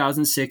in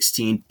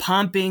 2016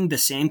 pumping the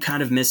same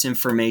kind of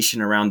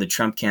misinformation around the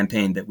Trump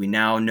campaign that we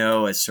now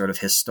know as sort of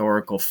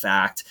historical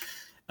fact,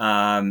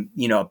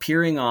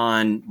 appearing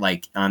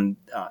on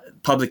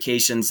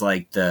publications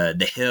like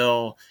the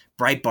Hill,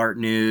 Breitbart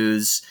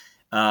News,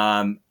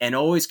 and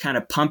always kind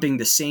of pumping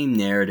the same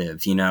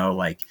narrative,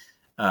 that.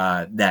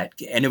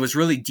 And it was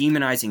really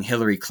demonizing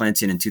Hillary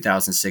Clinton in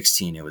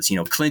 2016. It was,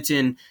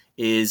 Clinton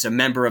is a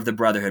member of the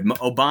Brotherhood.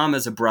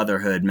 Obama's a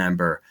Brotherhood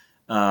member.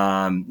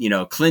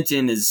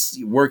 Clinton is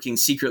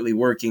secretly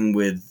working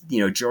with,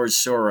 George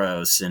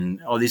Soros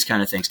and all these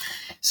kind of things.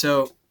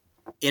 So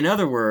in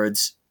other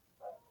words,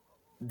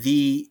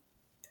 the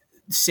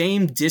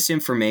same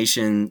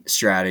disinformation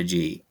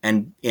strategy,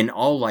 and in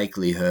all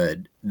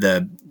likelihood,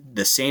 the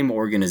same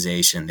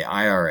organization, the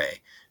IRA,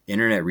 the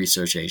Internet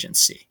Research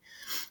Agency,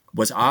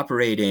 was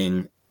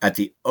operating at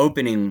the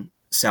opening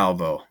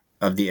salvo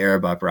of the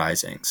Arab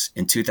uprisings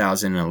in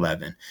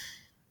 2011.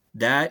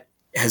 That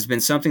has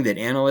been something that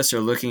analysts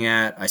are looking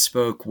at. I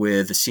spoke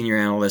with a senior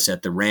analyst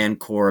at the RAND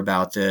Corps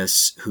about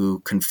this, who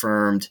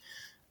confirmed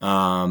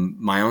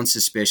my own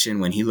suspicion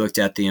when he looked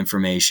at the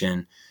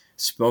information,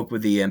 spoke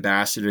with the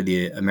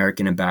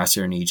American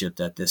ambassador in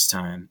Egypt at this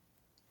time.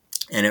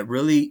 And it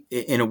really,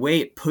 in a way,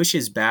 it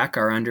pushes back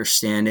our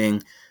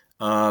understanding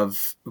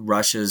of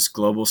Russia's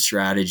global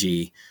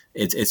strategy.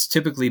 It's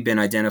typically been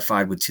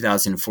identified with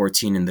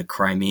 2014 in the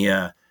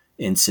Crimea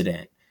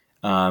incident.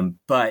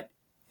 But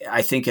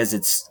I think as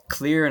it's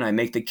clear, and I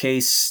make the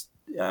case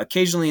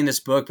occasionally in this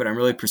book, but I'm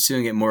really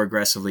pursuing it more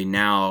aggressively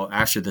now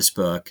after this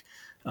book,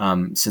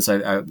 since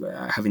I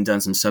having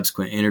done some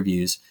subsequent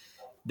interviews,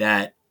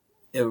 that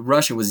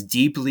Russia was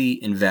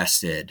deeply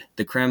invested,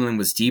 the Kremlin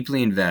was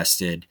deeply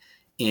invested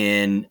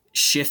in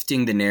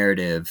shifting the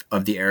narrative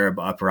of the Arab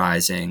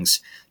uprisings,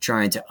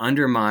 trying to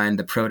undermine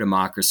the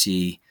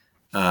pro-democracy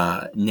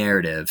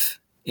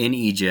narrative in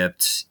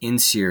Egypt, in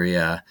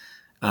Syria,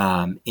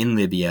 in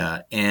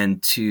Libya,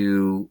 and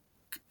to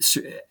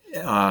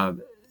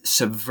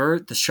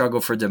subvert the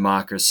struggle for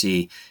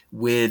democracy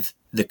with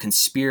the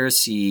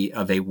conspiracy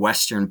of a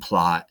Western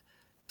plot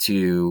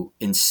to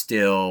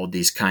instill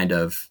these kind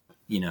of,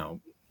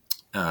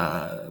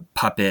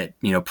 puppet,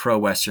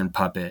 pro-Western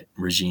puppet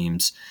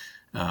regimes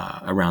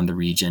around the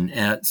region.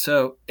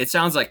 So it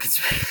sounds like,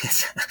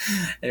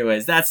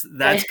 anyways, that's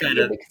kind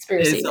of,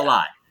 it's a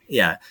lot.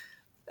 Yeah.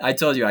 I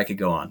told you I could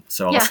go on.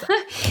 So I'll stop.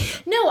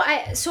 No,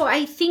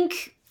 I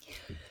think,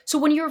 so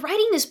when you're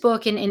writing this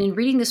book and in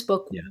reading this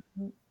book,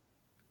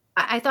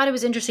 I thought it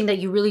was interesting that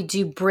you really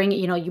do bring,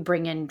 you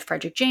bring in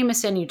Frederick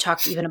Jameson, you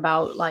talk even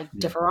about like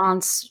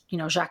Difference,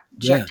 Jacques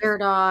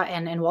Derrida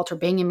and Walter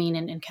Benjamin,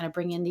 and kind of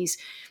bring in these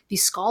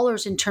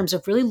scholars in terms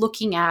of really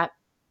looking at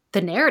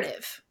the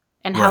narrative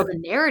and how the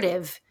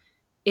narrative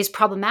is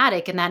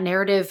problematic. And that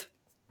narrative,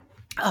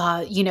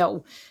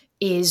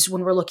 is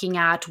when we're looking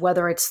at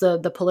whether it's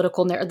the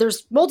political narrative,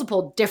 there's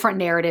multiple different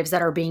narratives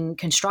that are being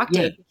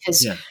constructed.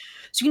 So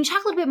can you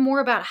talk a little bit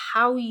more about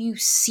how you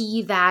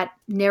see that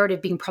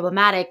narrative being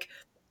problematic,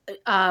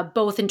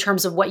 both in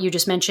terms of what you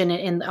just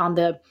mentioned on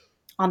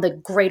the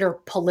greater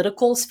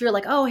political sphere,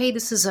 like, oh, hey,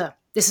 this is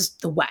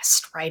the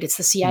West, right? It's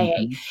the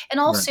CIA, and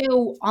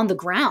also on the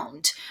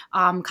ground,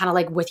 kind of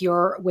like with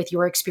your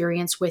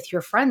experience with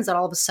your friends that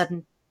all of a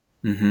sudden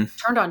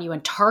turned on you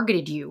and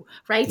targeted you,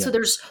 right? Yeah. So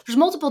there's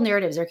multiple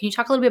narratives there. Can you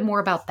talk a little bit more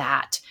about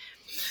that?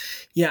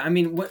 Yeah, I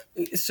mean,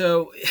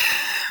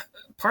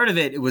 part of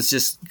it was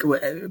just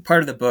part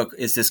of the book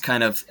is this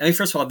kind of,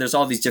 first of all, there's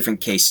all these different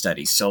case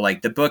studies. So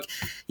like the book,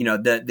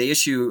 the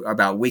issue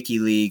about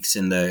WikiLeaks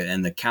and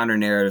the counter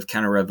narrative,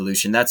 counter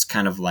revolution, that's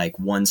kind of like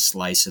one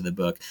slice of the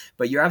book.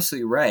 But you're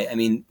absolutely right. I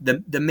mean,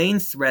 the main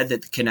thread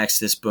that connects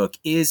this book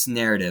is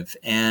narrative,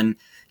 and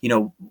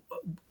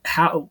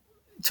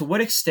to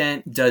what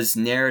extent does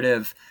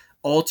narrative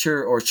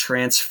alter or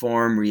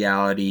transform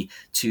reality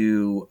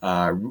to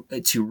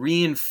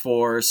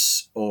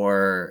reinforce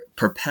or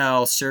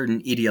propel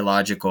certain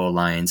ideological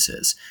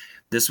alliances.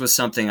 This was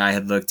something I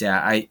had looked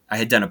at. I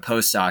had done a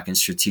postdoc in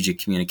strategic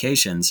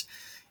communications,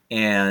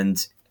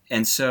 and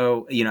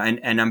so,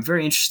 and I'm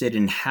very interested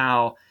in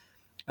how,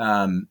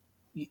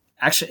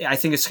 actually, I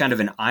think it's kind of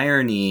an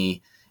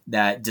irony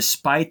that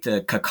despite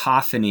the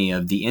cacophony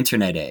of the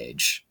internet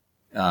age,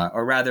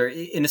 or rather,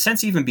 in a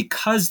sense, even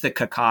because the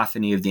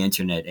cacophony of the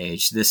internet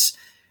age, this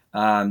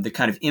the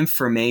kind of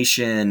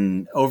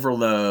information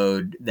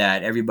overload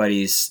that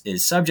everybody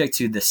is subject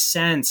to, the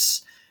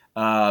sense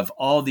of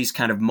all these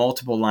kind of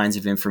multiple lines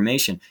of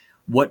information,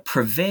 what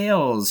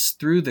prevails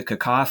through the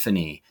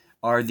cacophony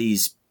are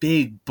these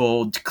big,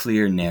 bold,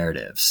 clear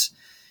narratives.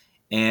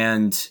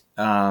 And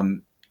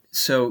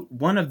so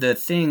one of the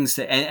things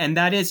that, and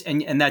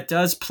that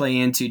does play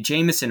into,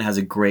 Jameson has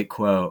a great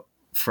quote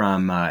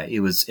from,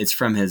 it's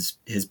from his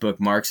book,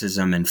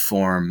 Marxism and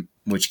Form,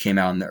 which came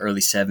out in the early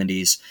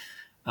 70s,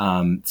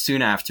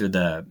 soon after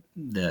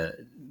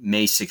the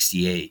May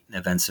 68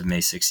 events of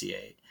May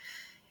 68.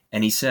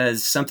 And he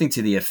says something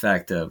to the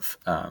effect of,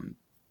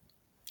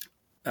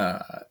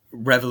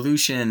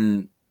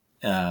 revolution,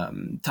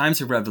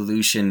 times of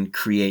revolution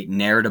create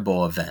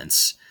narratable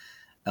events.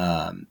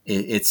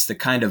 It's the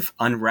kind of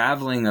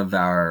unraveling of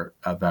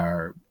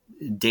our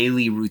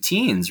daily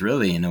routines,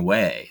 really, in a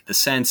way, the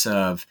sense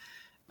of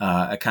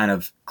a kind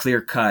of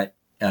clear-cut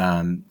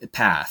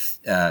path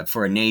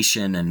for a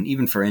nation and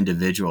even for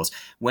individuals,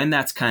 when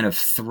that's kind of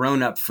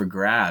thrown up for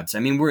grabs. I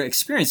mean, we're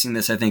experiencing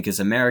this, I think, as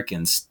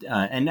Americans,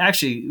 and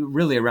actually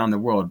really around the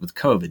world with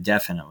COVID,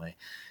 definitely.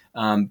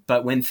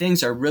 But when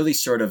things are really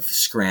sort of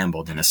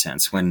scrambled, in a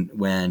sense,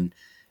 when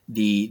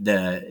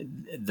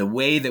the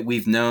way that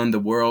we've known the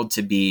world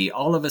to be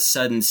all of a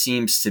sudden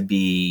seems to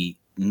be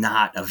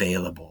not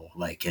available,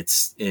 like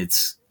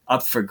it's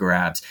up for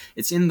grabs.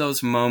 It's in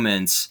those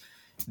moments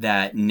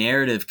that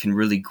narrative can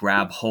really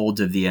grab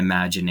hold of the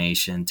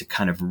imagination to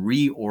kind of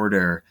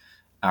reorder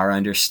our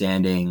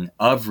understanding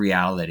of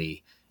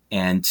reality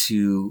and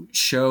to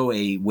show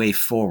a way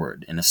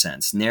forward, in a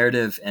sense.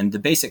 Narrative, and the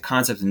basic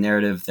concept of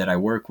narrative that I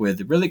work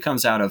with, it really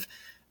comes out of,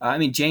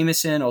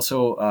 Jameson,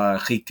 also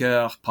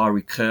Ricoeur, Paul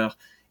Ricoeur,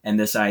 and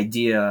this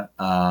idea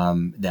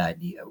that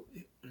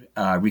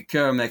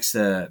Ricoeur makes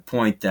the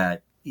point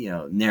that,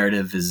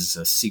 narrative is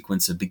a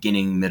sequence of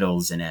beginning,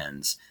 middles, and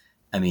ends.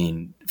 I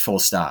mean, full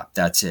stop.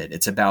 That's it.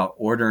 It's about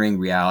ordering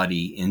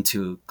reality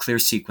into a clear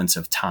sequence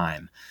of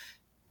time.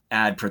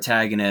 Add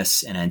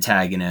protagonists and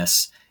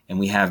antagonists, and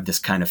we have this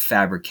kind of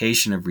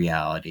fabrication of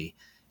reality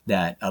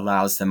that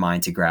allows the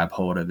mind to grab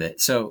hold of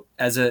it. So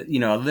as a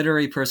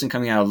literary person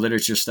coming out of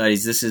literature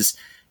studies,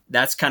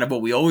 that's kind of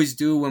what we always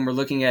do when we're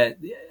looking at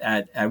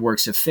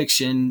works of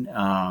fiction.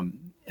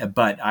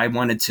 But I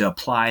wanted to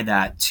apply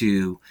that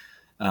to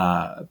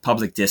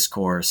public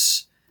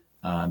discourse,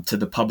 to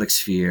the public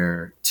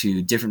sphere,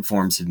 to different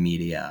forms of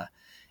media.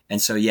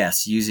 And so,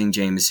 yes, using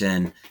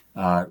Jameson,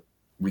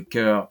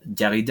 Ricoeur,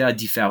 Derrida,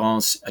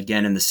 différance,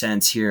 again, in the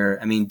sense here,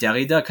 I mean,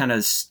 Derrida kind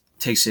of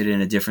takes it in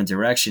a different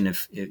direction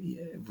if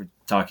we're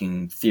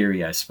talking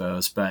theory, I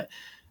suppose. But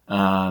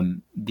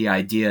the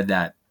idea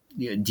that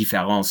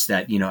différance,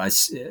 that,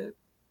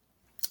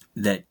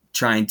 that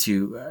trying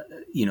to,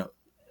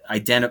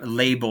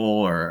 label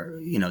or,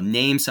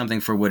 name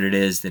something for what it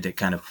is, that it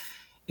kind of,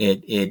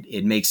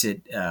 it makes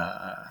it,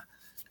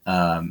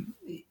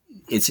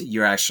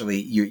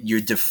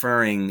 you're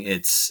deferring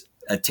its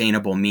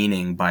attainable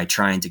meaning by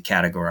trying to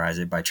categorize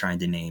it, by trying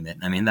to name it.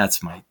 I mean,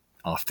 that's my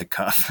off the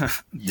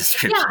cuff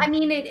description. Yeah, I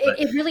mean,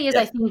 it really is.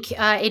 Yeah. I think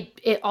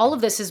it all of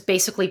this is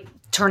basically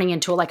turning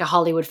into like a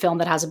Hollywood film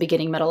that has a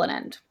beginning, middle, and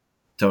end.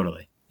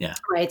 Totally. Yeah.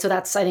 Right. So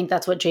I think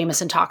that's what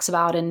Jameson talks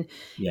about. And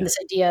this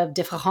idea of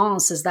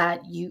différance is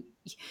that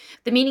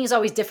the meaning is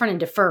always different and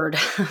deferred.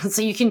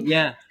 So you can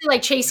feel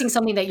like chasing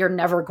something that you're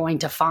never going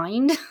to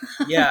find.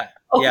 Yeah.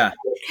 Yeah.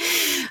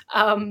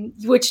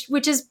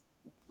 Which is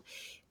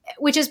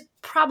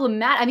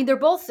problematic. I mean, they're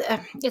both,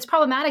 it's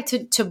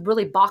problematic to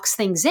really box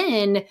things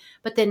in,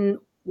 but then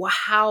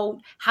how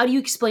do you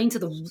explain to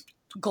the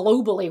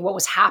globally what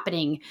was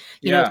happening?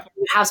 You know,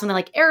 you have something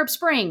like Arab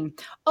Spring.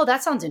 Oh,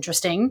 that sounds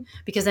interesting,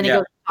 because then you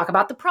go talk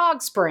about the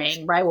Prague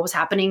Spring, right? What was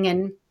happening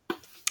in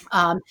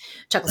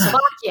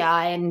Czechoslovakia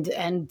and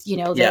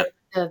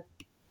the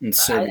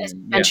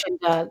mentioned,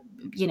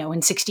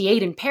 in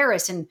 68 in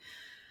Paris. And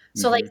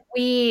so like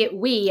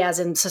we as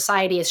in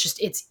society,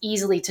 it's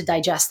easily to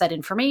digest that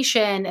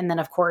information. And then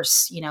of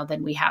course,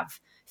 then we have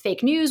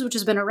fake news, which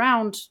has been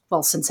around,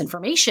 well, since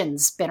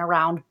information's been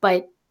around,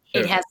 but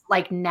it has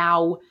like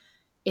now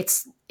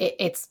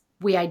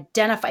we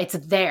identify, it's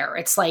there.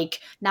 It's like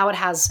now it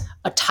has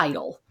a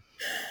title.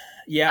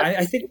 Yeah,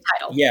 I think,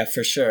 yeah,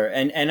 for sure.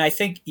 And I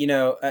think,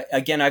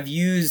 again, I've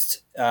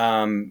used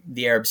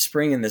the Arab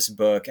Spring in this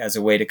book as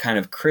a way to kind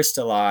of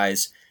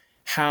crystallize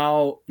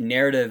how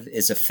narrative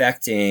is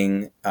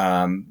affecting,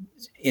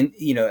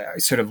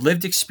 sort of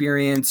lived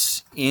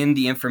experience in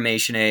the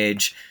information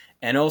age,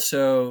 and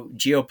also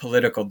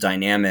geopolitical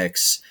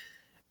dynamics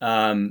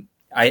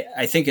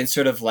I think it's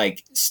sort of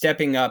like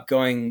stepping up,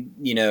 going,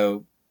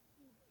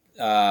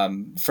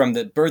 from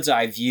the bird's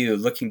eye view,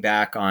 looking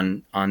back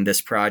on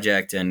this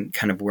project and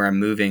kind of where I'm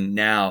moving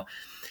now.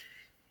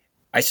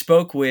 I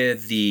spoke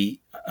with the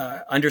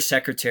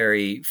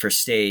Undersecretary for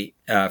State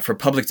for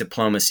Public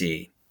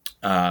Diplomacy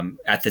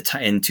at the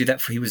time.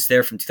 He was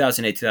there from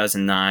 2008,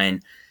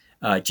 2009,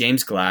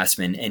 James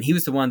Glassman, and he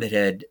was the one that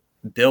had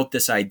built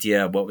this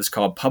idea of what was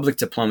called Public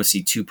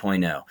Diplomacy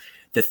 2.0.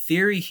 The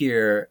theory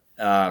here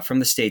from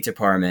the State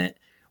Department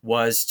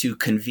was to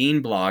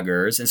convene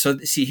bloggers. And so,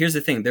 see, here's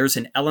the thing. There's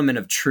an element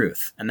of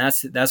truth. And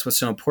that's what's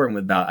so important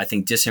about, I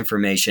think,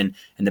 disinformation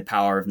and the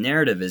power of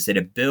narrative, is that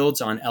it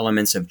builds on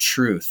elements of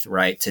truth,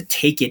 right? To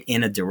take it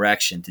in a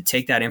direction, to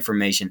take that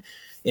information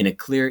in a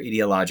clear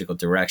ideological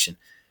direction.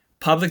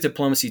 Public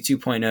Diplomacy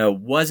 2.0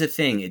 was a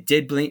thing. It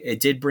did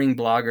bring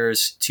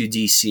bloggers to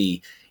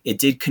DC. It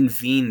did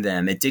convene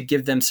them. It did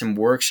give them some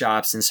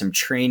workshops and some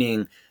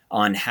training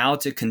on how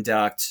to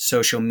conduct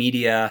social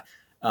media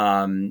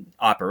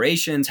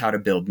operations, how to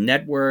build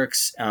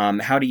networks,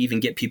 how to even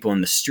get people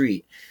in the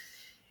street.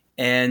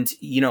 And,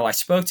 I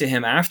spoke to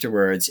him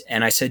afterwards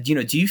and I said,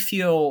 do you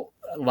feel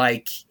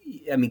like,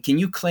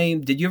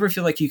 did you ever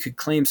feel like you could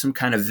claim some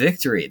kind of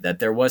victory, that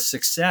there was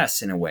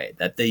success in a way,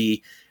 that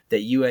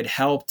you had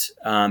helped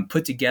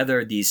put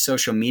together these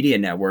social media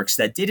networks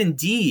that did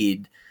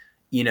indeed,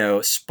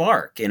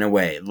 spark, in a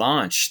way,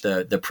 launch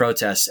the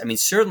protests?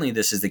 Certainly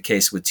this is the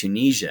case with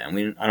Tunisia.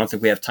 I don't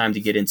think we have time to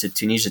get into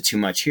Tunisia too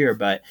much here,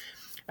 but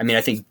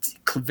I think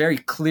very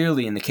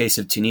clearly in the case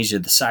of Tunisia,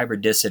 the cyber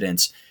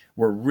dissidents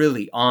were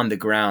really on the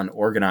ground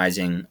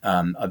organizing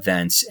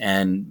events,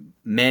 and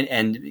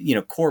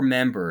core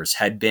members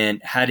had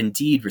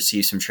indeed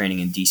received some training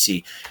in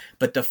DC.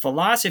 But the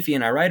philosophy,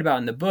 and I write about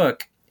in the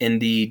book, in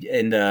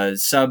the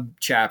sub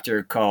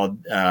chapter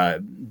called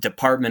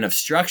Department of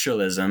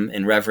Structuralism,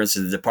 in reference to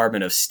the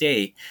Department of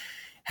State,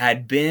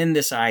 had been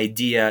this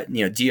idea,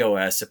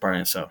 DOS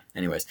Department. So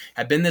anyways,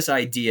 had been this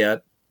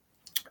idea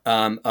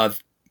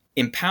of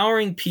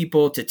empowering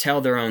people to tell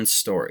their own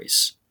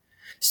stories,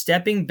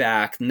 stepping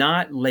back,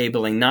 not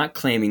labeling, not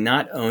claiming,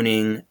 not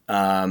owning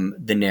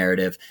the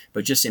narrative,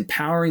 but just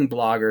empowering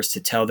bloggers to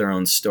tell their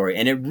own story.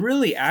 And it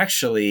really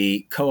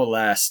actually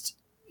coalesced,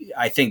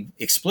 I think,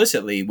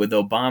 explicitly with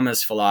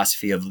Obama's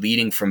philosophy of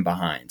leading from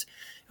behind.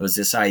 It was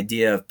this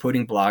idea of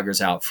putting bloggers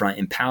out front,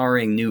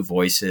 empowering new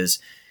voices.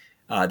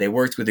 They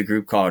worked with a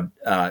group called,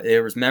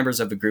 there was members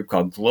of a group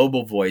called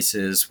Global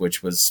Voices,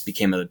 which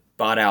became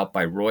bought out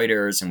by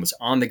Reuters and was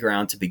on the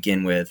ground to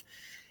begin with.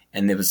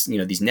 And there was,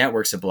 these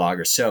networks of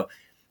bloggers. So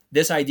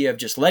this idea of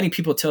just letting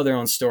people tell their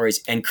own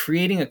stories and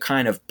creating a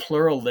kind of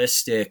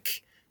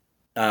pluralistic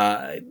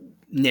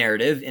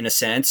narrative, in a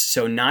sense.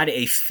 So not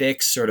a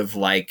fixed sort of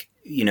like,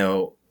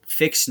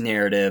 fixed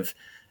narrative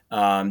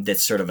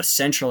that's sort of a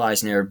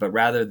centralized narrative, but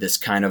rather this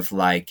kind of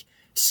like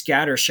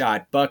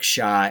scattershot,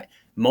 buckshot,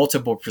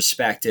 multiple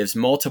perspectives,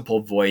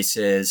 multiple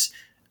voices.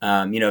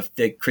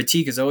 The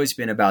critique has always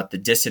been about the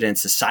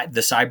dissidents, the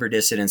cyber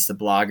dissidents, the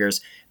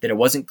bloggers, that it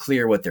wasn't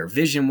clear what their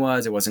vision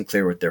was. It wasn't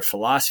clear what their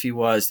philosophy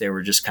was. They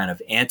were just kind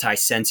of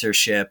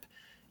anti-censorship,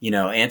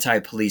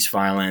 anti-police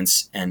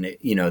violence. And,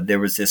 there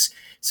was this.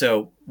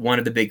 So one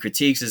of the big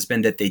critiques has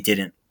been that they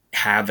didn't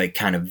have a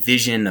kind of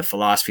vision, a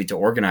philosophy to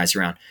organize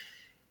around.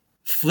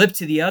 Flip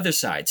to the other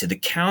side, to the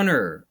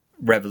counter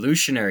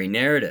revolutionary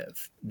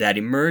narrative that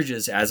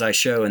emerges, as I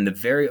show in the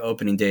very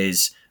opening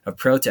days of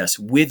protests,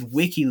 with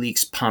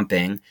WikiLeaks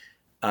pumping,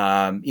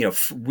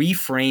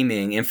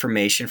 reframing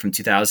information from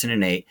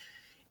 2008,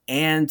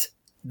 and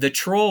the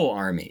troll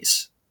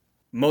armies,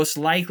 most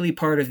likely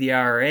part of the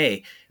IRA,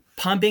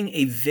 pumping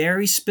a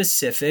very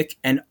specific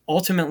and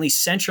ultimately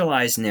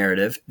centralized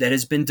narrative that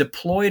has been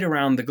deployed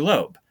around the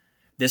globe.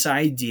 This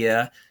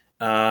idea,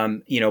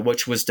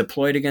 which was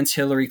deployed against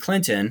Hillary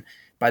Clinton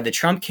by the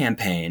Trump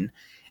campaign,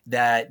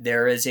 that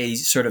there is a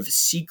sort of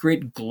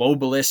secret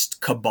globalist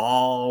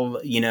cabal,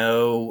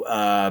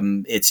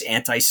 it's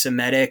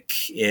anti-Semitic,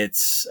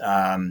 it's,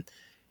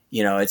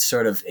 it's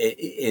sort of,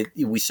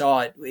 we saw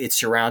it, it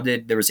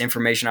surrounded, there was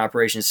information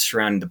operations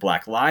surrounding the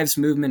Black Lives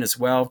Movement as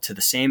well, to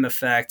the same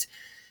effect.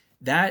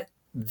 That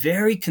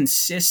very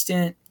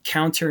consistent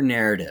counter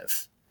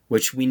narrative,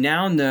 which we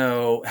now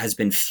know has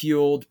been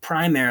fueled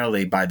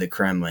primarily by the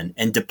Kremlin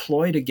and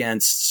deployed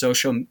against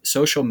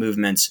social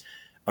movements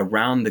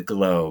around the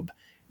globe.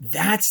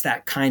 That's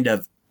that kind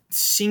of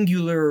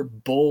singular,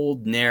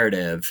 bold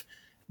narrative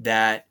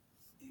that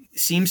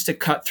seems to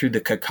cut through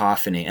the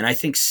cacophony. And I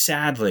think,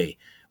 sadly,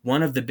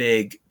 one of the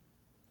big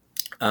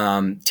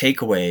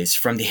takeaways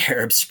from the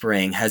Arab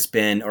Spring has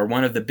been, or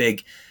one of the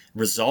big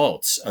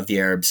results of the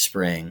Arab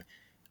Spring,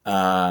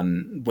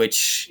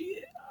 which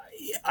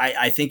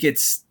I think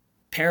it's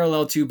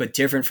parallel to but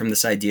different from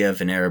this idea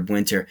of an Arab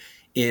winter,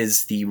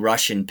 is the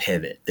Russian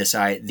pivot.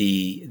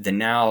 The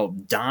now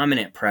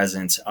dominant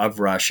presence of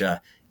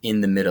Russia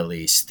in the Middle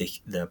East,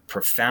 the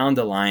profound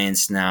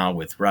alliance now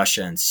with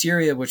Russia and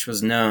Syria, which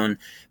was known,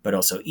 but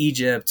also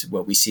Egypt,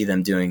 what we see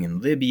them doing in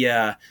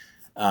Libya,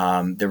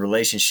 the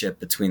relationship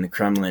between the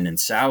Kremlin and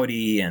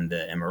Saudi and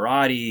the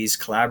Emiratis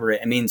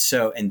collaborate. I mean,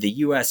 and the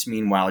U.S.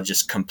 meanwhile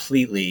just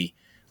completely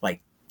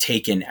like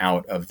taken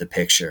out of the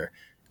picture,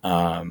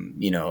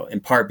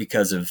 in part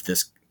because of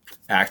this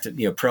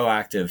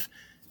proactive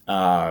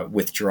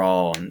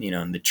withdrawal and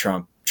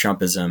the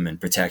Trumpism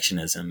and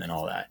protectionism and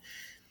all that.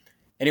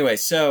 Anyway,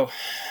 so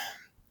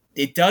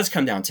it does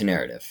come down to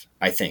narrative,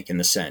 I think, in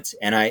the sense.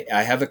 And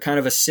I have a kind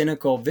of a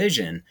cynical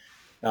vision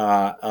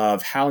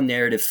of how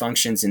narrative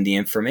functions in the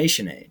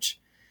information age.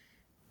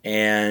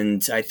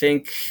 And I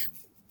think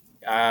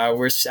I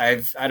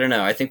don't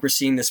know. I think we're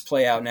seeing this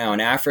play out now in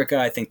Africa.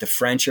 I think the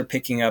French are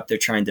picking up. They're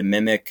trying to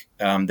mimic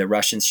the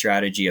Russian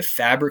strategy of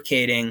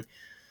fabricating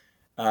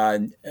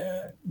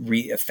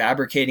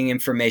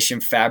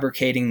information,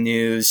 fabricating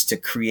news to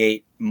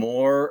create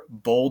more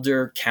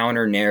bolder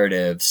counter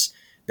narratives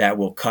that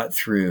will cut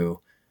through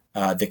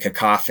the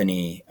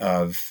cacophony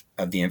of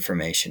the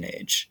information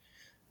age.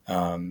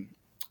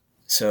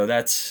 So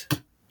that's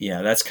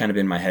kind of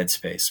in my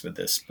headspace with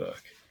this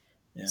book.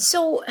 Yeah.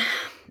 So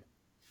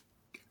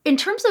in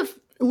terms of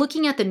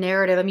looking at the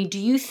narrative, I mean, do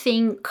you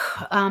think,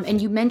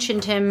 and you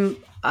mentioned him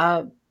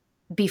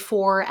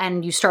before,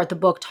 and you start the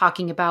book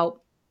talking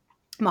about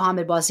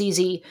Mohamed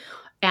Bouazizi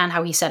and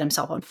how he set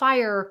himself on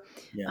fire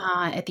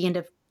at the end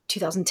of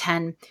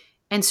 2010.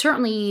 And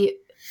certainly,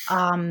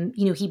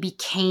 he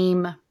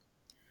became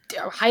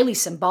highly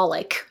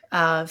symbolic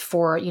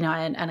for,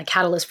 and a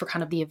catalyst for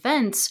kind of the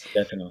events.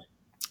 Definitely.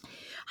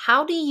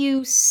 How do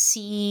you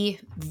see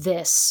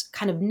this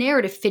kind of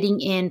narrative fitting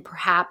in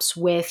perhaps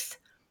with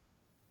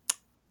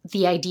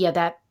the idea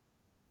that,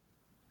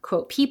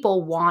 quote,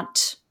 people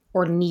want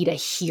or need a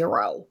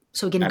hero?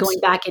 So again, Absolutely.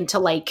 Going back into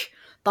like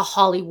the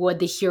Hollywood,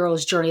 the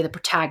hero's journey, the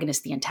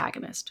protagonist, the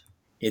antagonist.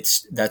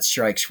 That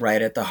strikes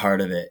right at the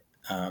heart of it,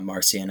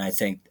 Marcy. And I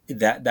think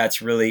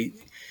that's really,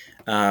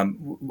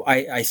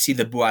 I see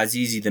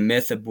the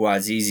myth of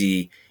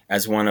Bouazizi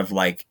as one of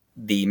like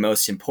the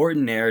most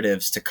important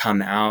narratives to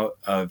come out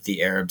of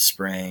the Arab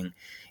Spring.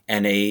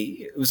 And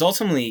it was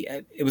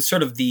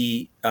sort of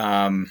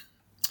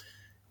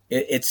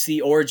it's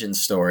the origin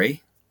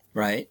story,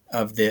 right,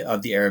 of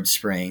the Arab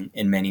Spring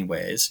in many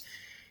ways.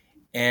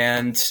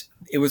 And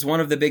it was one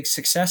of the big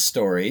success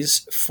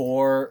stories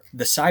for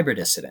the cyber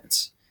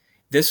dissidents.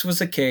 This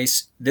was a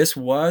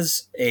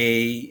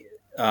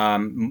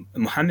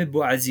Mohamed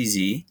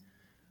Bouazizi.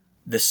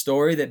 The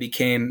story that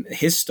became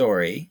his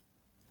story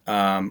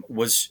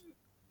was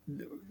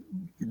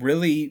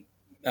really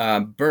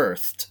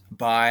birthed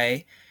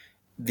by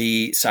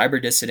the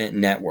cyber dissident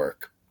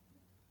network.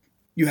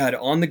 You had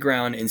on the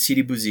ground in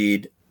Sidi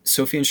Bouzid,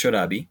 Sofiane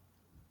Shorabi,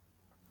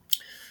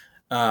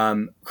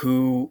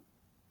 who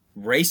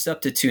raced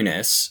up to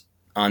Tunis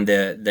on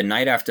the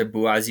night after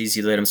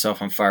Bouazizi lit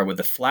himself on fire with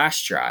a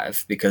flash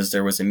drive because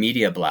there was a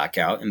media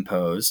blackout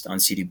imposed on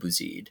Sidi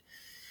Bouzid.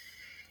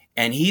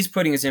 And he's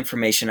putting his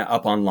information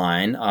up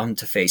online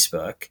onto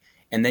Facebook.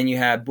 And then you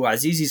have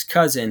Bouazizi's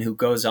cousin who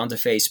goes onto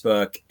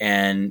Facebook,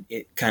 and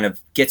it kind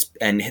of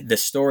and the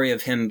story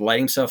of him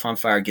lighting himself on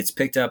fire gets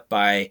picked up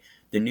by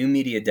the new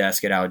media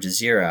desk at Al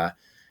Jazeera,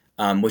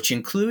 which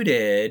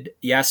included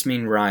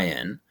Yasmin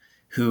Ryan,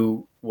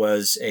 who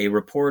was a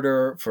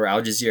reporter for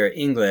Al Jazeera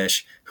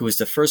English, who was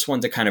the first one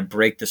to kind of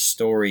break the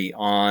story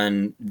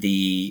on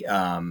the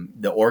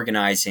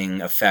organizing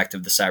effect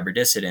of the cyber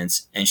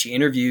dissidents. And she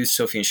interviews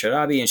Sofiane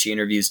Shorabi, and she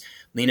interviews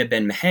Lina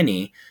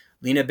Ben-Meheni.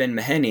 Lina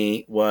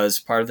Ben-Meheni was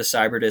part of the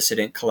cyber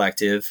dissident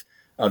collective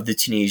of the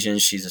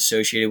Tunisians. She's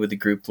associated with the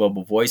group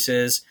Global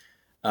Voices,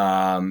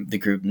 the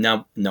group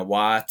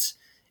Nawat.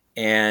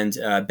 And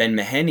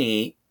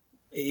Ben-Meheni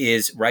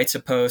writes a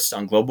post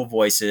on Global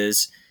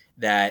Voices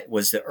that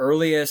was the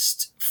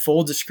earliest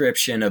full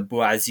description of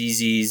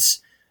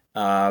Bouazizi's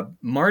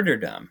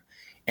martyrdom.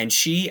 And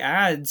she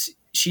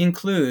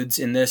includes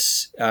in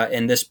this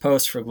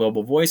post for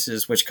Global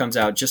Voices, which comes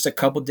out just a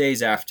couple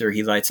days after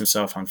he lights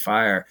himself on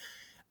fire,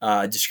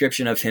 a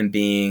description of him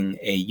being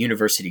a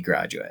university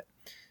graduate.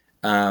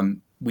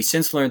 We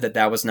since learned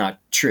that was not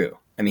true.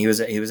 I mean,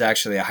 he was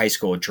actually a high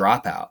school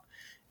dropout.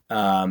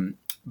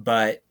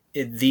 But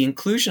the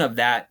inclusion of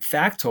that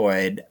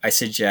factoid, I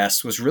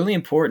suggest, was really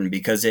important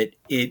because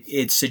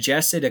it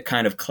suggested a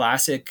kind of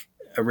classic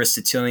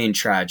Aristotelian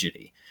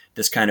tragedy,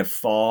 this kind of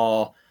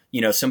fall,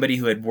 somebody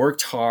who had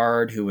worked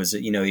hard, who was,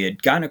 he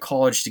had gotten a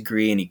college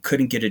degree and he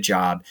couldn't get a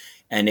job.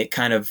 And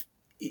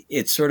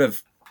it sort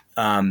of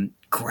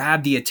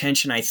grabbed the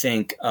attention, I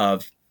think,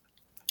 of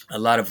a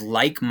lot of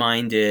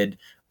like-minded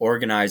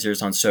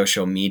organizers on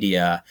social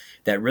media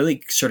that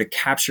really sort of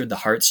captured the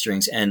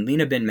heartstrings. And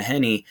Lina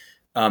Ben-Meheni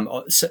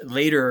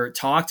later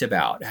talked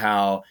about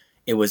how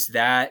it was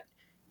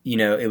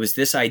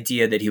this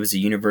idea that he was a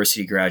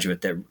university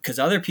graduate, that because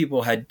other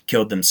people had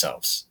killed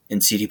themselves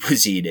in Sidi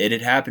Bouzid. It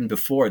had happened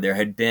before. There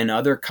had been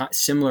other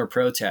similar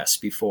protests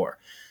before.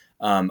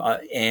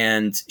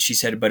 And she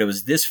said, but it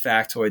was this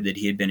factoid that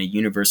he had been a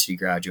university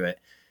graduate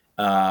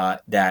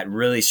that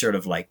really sort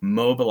of like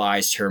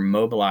mobilized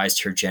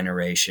her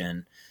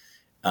generation,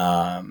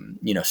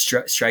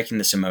 striking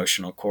this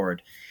emotional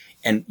chord.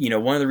 And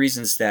one of the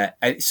reasons that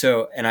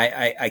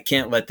I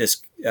can't let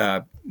this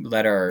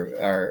let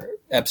our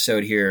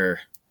episode here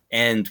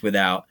end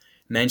without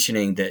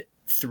mentioning that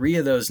 3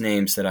 of those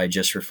names that I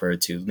just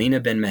referred to, Lina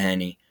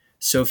Ben-Meheni,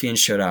 Sofian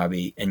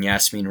Shorabi, and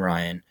Yasmin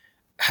Ryan,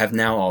 have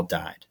now all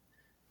died,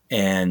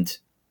 and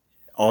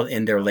all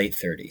in their late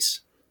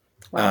 30s.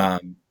 Wow.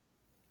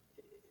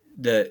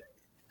 The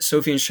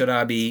Sofian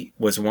Shorabi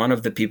was one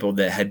of the people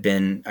that had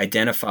been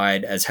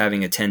identified as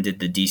having attended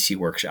the DC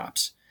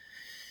workshops.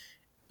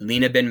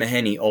 Lina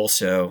Ben-Meheni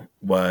also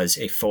was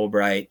a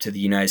Fulbright to the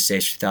United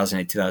States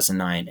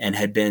 2008-2009 and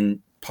had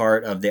been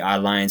part of the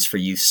Alliance for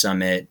Youth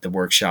Summit, the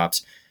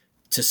workshops,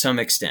 to some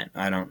extent.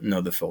 I don't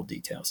know the full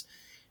details.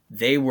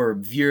 They were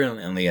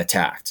virulently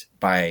attacked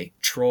by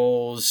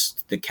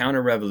trolls, the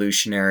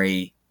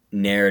counter-revolutionary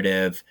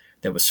narrative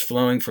that was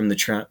flowing from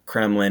the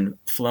Kremlin,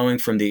 flowing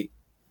from the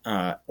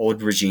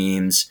old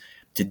regimes,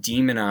 to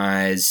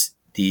demonize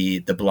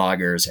the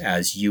bloggers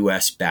as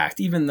U.S. backed,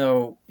 even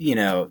though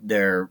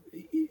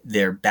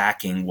their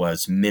backing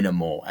was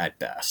minimal at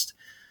best.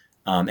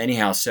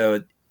 Anyhow,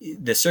 so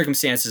the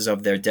circumstances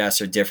of their deaths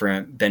are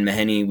different.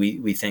 Ben-Meheni,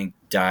 we think,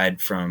 died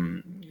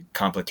from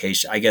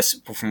complications. I guess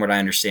from what I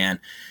understand,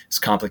 it's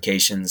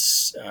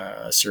complications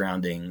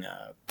surrounding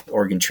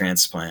organ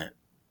transplant.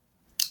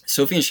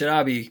 Sofian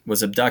Shorabi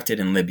was abducted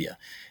in Libya,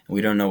 and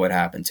we don't know what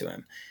happened to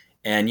him.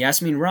 And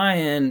Yasmin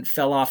Ryan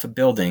fell off a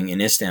building in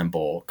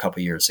Istanbul a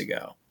couple years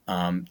ago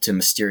to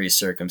mysterious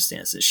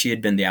circumstances. She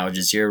had been the Al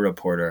Jazeera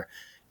reporter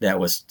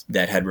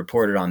that had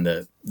reported on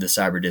the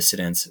cyber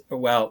dissidents.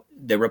 Well,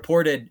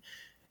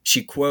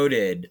 she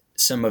quoted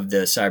some of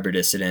the cyber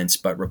dissidents,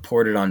 but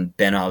reported on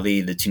Ben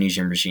Ali, the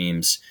Tunisian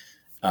regime's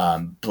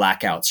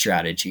blackout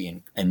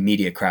strategy and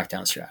media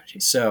crackdown strategy.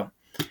 So,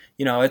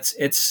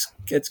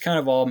 it's kind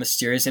of all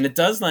mysterious, and it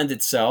does lend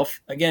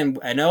itself again.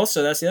 And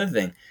also, that's the other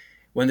thing.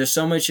 When there's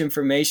so much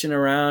information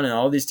around and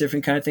all these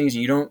different kind of things,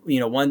 you don't,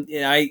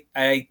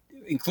 I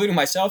including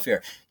myself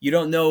here, you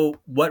don't know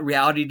what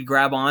reality to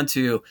grab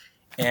onto,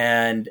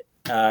 and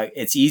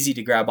it's easy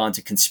to grab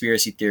onto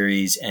conspiracy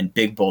theories and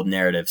big, bold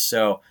narratives.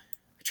 So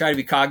I try to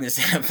be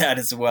cognizant of that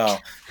as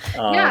well.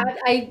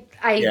 I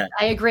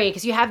agree,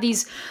 because you have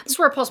these. This is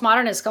where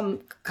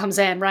postmodernism comes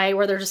in, right?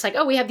 Where they're just like,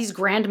 oh, we have these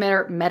grand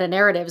meta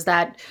narratives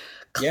that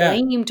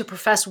claim to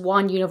profess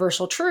one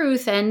universal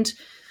truth, and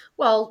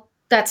well,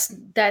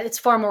 it's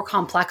far more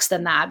complex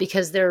than that,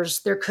 because there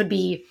could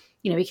be,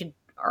 we could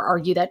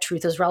argue that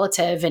truth is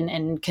relative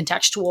and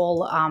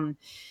contextual,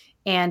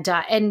 and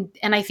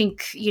I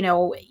think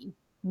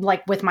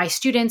like with my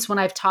students when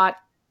I've taught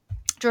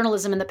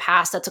journalism in the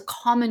past, that's a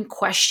common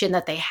question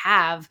that they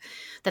have,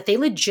 that they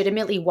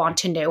legitimately want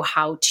to know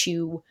how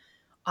to,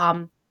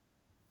 or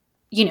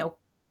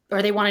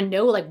they want to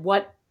know like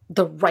what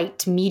the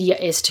right media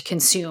is to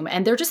consume,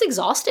 and they're just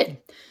exhausted.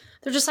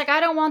 They're just like, I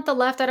don't want the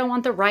left, I don't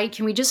want the right.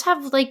 Can we just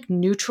have like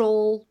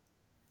neutral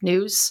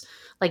news,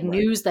 like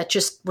news that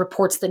just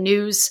reports the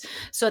news?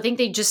 So I think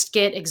they just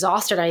get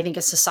exhausted. I think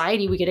as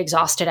society, we get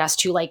exhausted as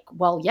to like,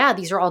 well, yeah,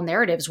 these are all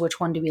narratives. Which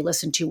one do we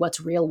listen to? What's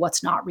real?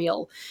 What's not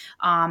real?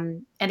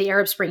 And the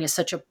Arab Spring is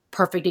such a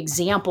perfect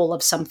example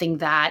of something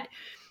that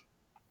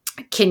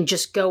can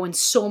just go in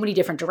so many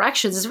different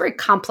directions. It's a very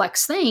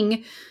complex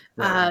thing,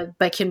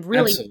 but can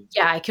really,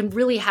 it can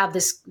really have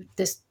this,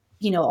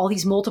 all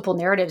these multiple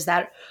narratives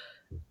that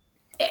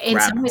in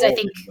some ways, I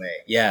think,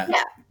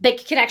 they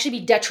can actually be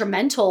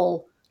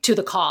detrimental to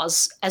the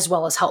cause as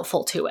well as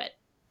helpful to it.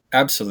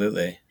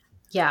 Absolutely.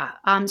 Yeah.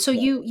 So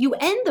you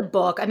end the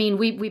book. I mean,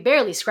 we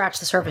barely scratched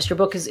the surface. Your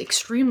book is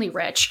extremely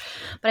rich,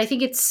 but I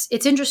think it's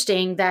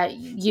interesting that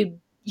you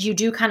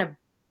do kind of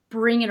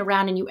bring it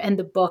around and you end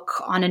the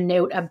book on a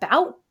note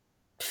about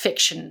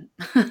fiction,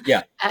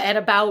 and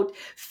about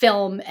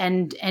film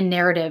and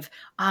narrative.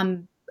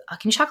 Can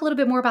you talk a little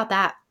bit more about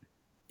that?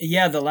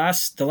 Yeah, the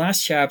last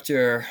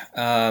chapter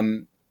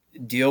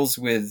deals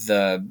with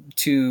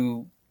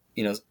 2,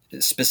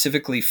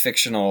 specifically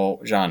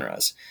fictional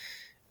genres,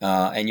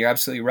 and you're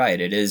absolutely right.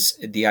 It is,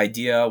 the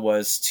idea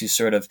was to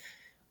sort of,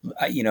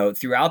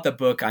 throughout the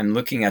book, I'm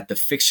looking at the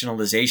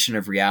fictionalization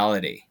of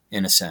reality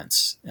in a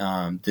sense,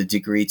 the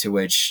degree to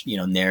which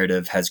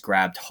narrative has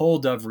grabbed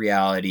hold of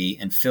reality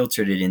and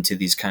filtered it into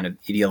these kind of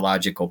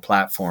ideological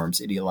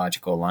platforms,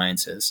 ideological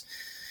alliances.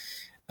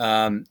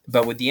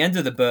 But with the end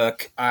of the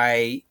book,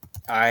 I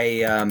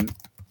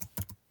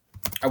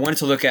wanted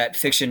to look at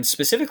fiction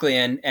specifically,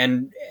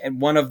 and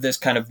one of this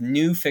kind of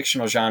new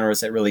fictional genres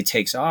that really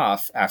takes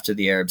off after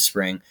the Arab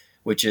Spring,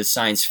 which is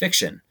science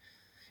fiction.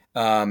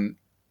 So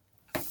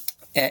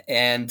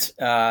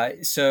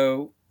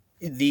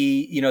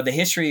the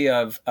history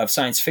of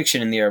science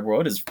fiction in the Arab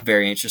world is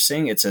very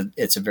interesting. It's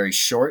a very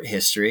short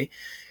history,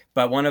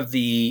 but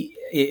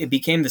it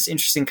became this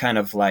interesting kind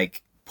of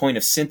like point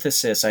of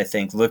synthesis, I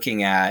think,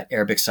 looking at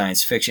Arabic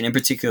science fiction, in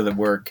particular the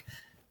work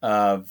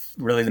of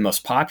really the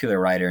most popular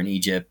writer in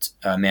Egypt,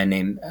 a man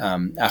named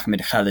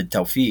Ahmed Khaled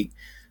Tawfiq,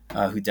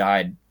 who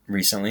died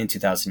recently in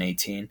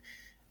 2018.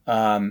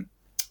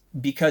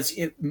 because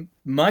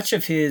much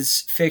of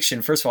his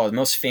fiction, first of all, the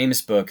most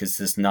famous book is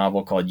this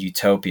novel called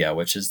Utopia,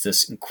 which is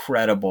this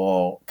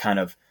incredible kind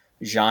of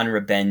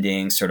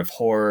genre-bending sort of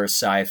horror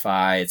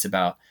sci-fi. It's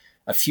about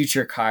a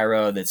future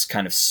Cairo that's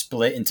kind of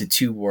split into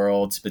two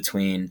worlds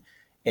between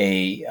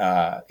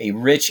a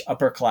rich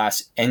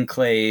upper-class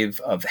enclave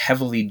of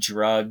heavily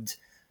drugged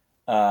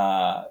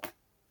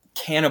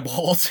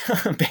cannibals,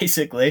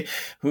 basically,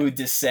 who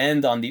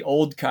descend on the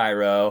old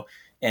Cairo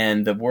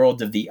and the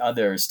world of the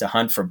others to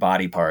hunt for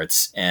body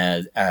parts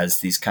as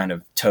these kind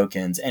of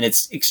tokens. And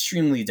it's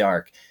extremely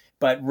dark.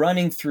 But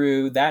running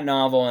through that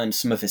novel and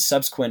some of his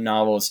subsequent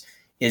novels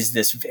is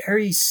this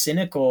very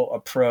cynical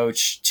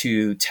approach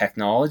to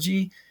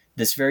technology,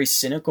 this very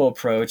cynical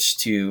approach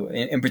to,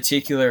 in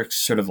particular,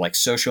 sort of like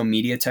social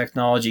media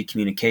technology,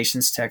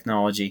 communications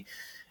technology,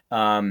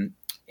 and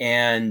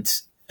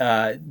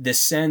the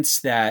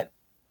sense that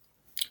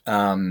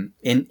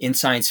in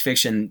science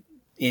fiction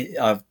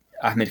of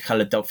Ahmed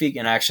Khaled Tawfiq,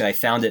 and actually I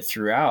found it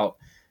throughout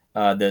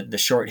the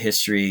short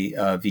history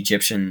of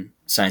Egyptian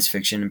science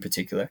fiction in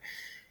particular,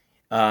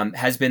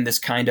 has been this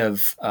kind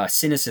of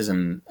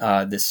cynicism,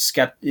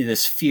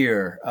 this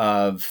fear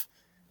of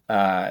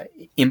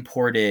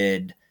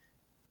imported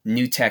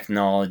new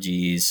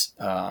technologies,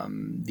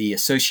 the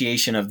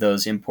association of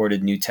those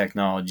imported new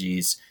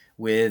technologies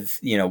with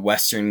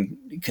Western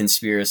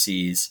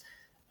conspiracies,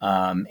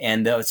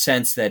 and the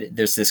sense that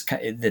there's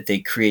that they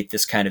create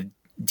this kind of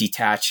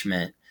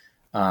detachment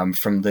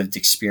from lived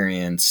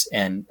experience,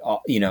 and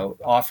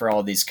offer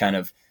all these kind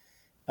of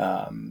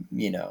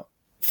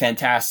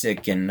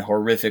fantastic and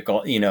horrific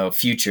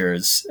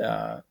futures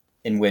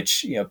in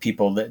which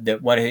people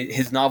that what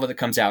his novel that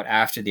comes out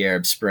after the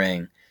Arab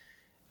Spring,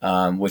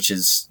 which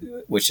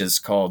is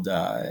called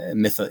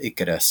Myth of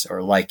Icarus,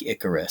 or Like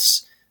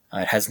Icarus.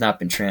 It has not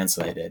been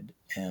translated,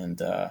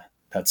 and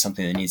that's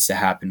something that needs to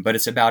happen. But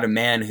it's about a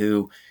man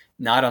who,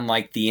 not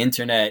unlike the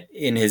internet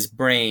in his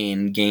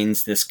brain,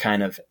 gains this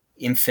kind of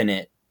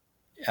infinite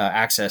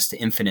access to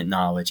infinite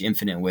knowledge,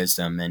 infinite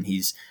wisdom, and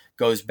he's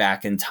goes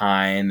back in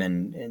time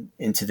and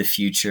into the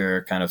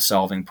future, kind of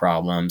solving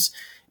problems.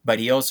 But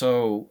he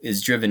also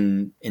is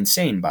driven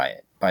insane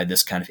by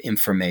this kind of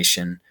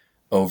information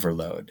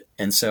overload.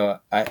 And so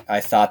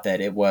I thought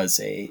that it was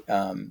a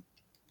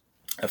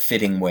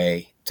fitting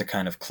way to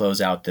kind of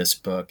close out this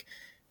book,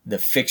 the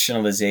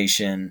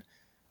fictionalization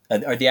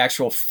or the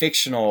actual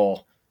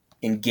fictional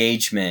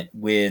engagement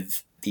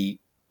with the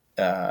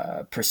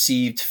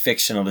perceived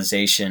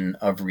fictionalization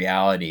of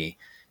reality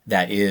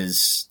that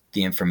is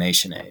the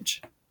information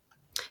age.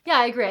 Yeah,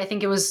 I agree. I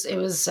think it was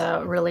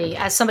really,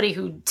 as somebody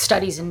who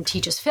studies and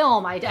teaches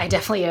film, I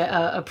definitely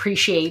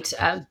appreciate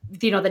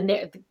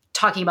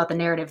talking about the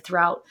narrative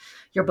throughout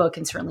your book,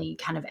 and certainly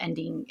kind of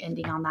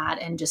ending on that,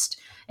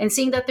 and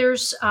seeing that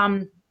there's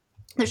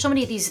so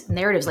many of these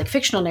narratives, like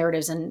fictional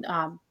narratives, and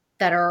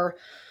that are,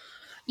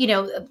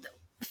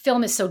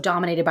 film is so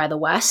dominated by the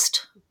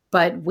West,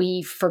 but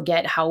we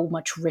forget how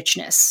much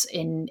richness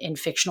in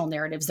fictional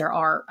narratives there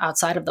are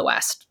outside of the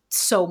West.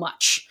 So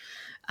much.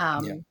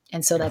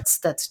 And so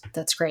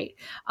that's great.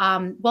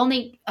 Well,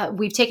 Nate,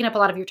 we've taken up a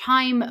lot of your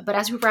time, but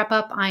as we wrap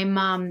up,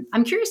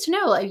 I'm curious to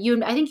know,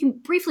 I think you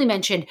briefly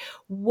mentioned,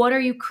 what are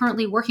you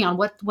currently working on?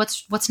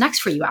 What's next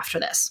for you after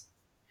this?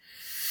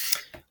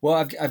 Well,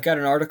 I've got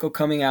an article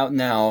coming out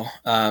now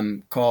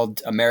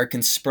called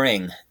American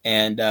Spring,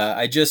 and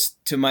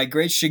to my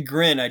great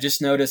chagrin, I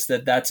just noticed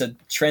that that's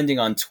trending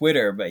on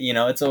Twitter. But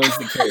it's always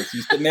the case.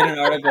 You submit an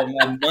article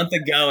a month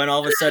ago, and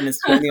all of a sudden it's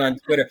trending on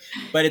Twitter.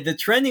 But the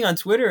trending on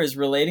Twitter is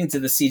relating to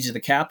the siege of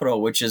the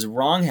Capitol, which is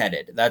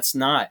wrongheaded. That's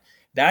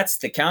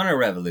the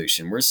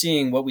counter-revolution. We're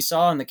seeing what we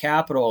saw in the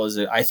Capitol is,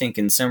 I think,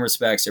 in some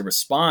respects, a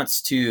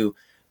response to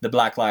the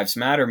Black Lives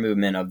Matter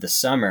movement of the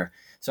summer.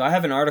 So I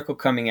have an article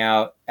coming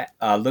out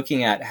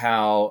looking at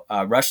how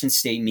Russian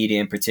state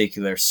media in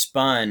particular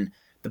spun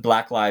the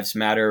Black Lives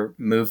Matter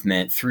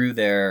movement through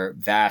their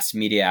vast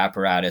media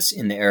apparatus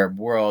in the Arab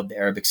world, the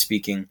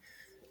Arabic-speaking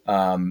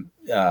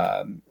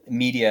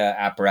media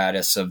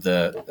apparatus of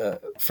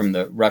from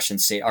the Russian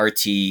state,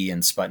 RT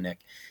and Sputnik.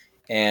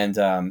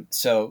 And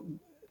so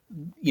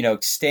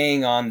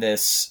staying on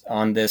this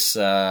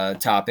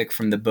topic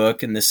from the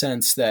book, in the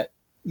sense that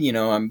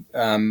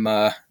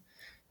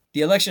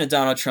the election of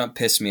Donald Trump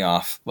pissed me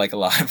off, like a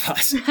lot of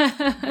us,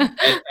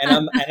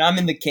 and I'm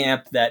in the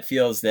camp that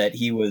feels that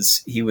he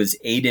was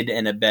aided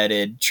and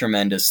abetted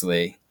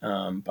tremendously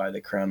by the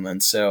Kremlin.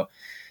 So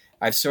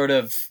I'm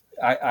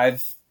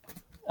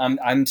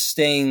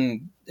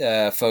staying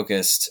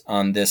focused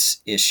on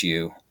this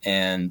issue,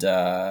 and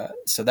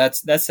so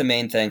that's the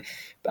main thing.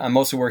 I'm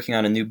also working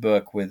on a new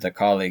book with a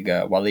colleague,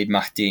 Walid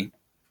Mahdi,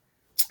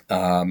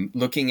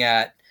 looking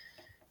at.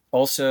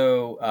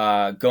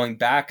 Also, going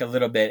back a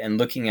little bit and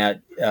looking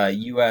at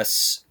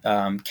U.S.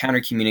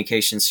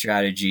 Counter-communication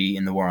strategy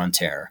in the war on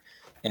terror,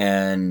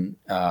 and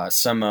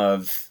some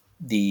of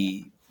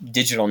the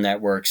digital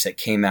networks that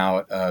came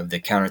out of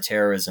the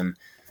counterterrorism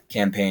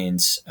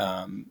campaigns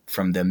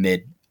from the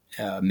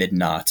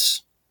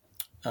mid-noughts.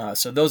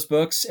 So those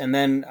books, and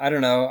then I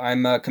don't know,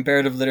 I'm a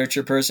comparative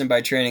literature person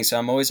by training, so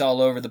I'm always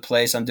all over the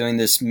place. I'm doing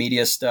this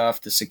media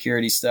stuff, the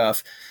security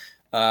stuff,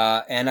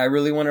 and I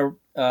really want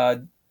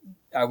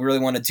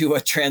to do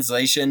a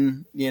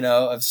translation,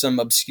 of some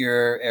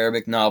obscure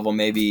Arabic novel,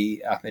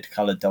 maybe Ahmed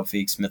Khalid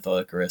Tawfiq's Myth of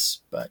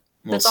Icarus. But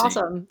that's see.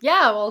 Awesome.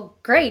 Yeah, well,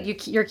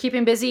 great. You're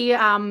keeping busy.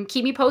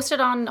 Keep me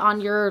posted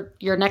on your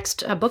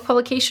next book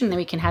publication, then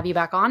we can have you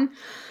back on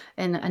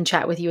and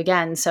chat with you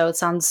again. So it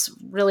sounds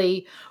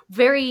really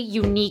very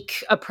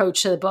unique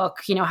approach to the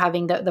book,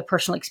 having the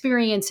personal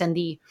experience and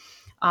the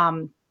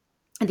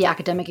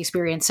academic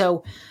experience.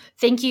 So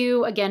thank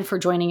you again for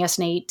joining us,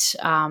 Nate.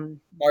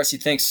 Marcy,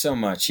 thanks so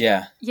much.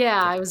 Yeah.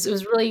 Yeah, it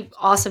was really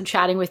awesome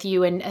chatting with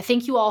you. And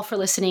thank you all for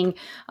listening,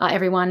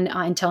 everyone.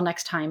 Until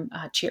next time,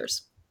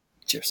 cheers.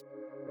 Cheers.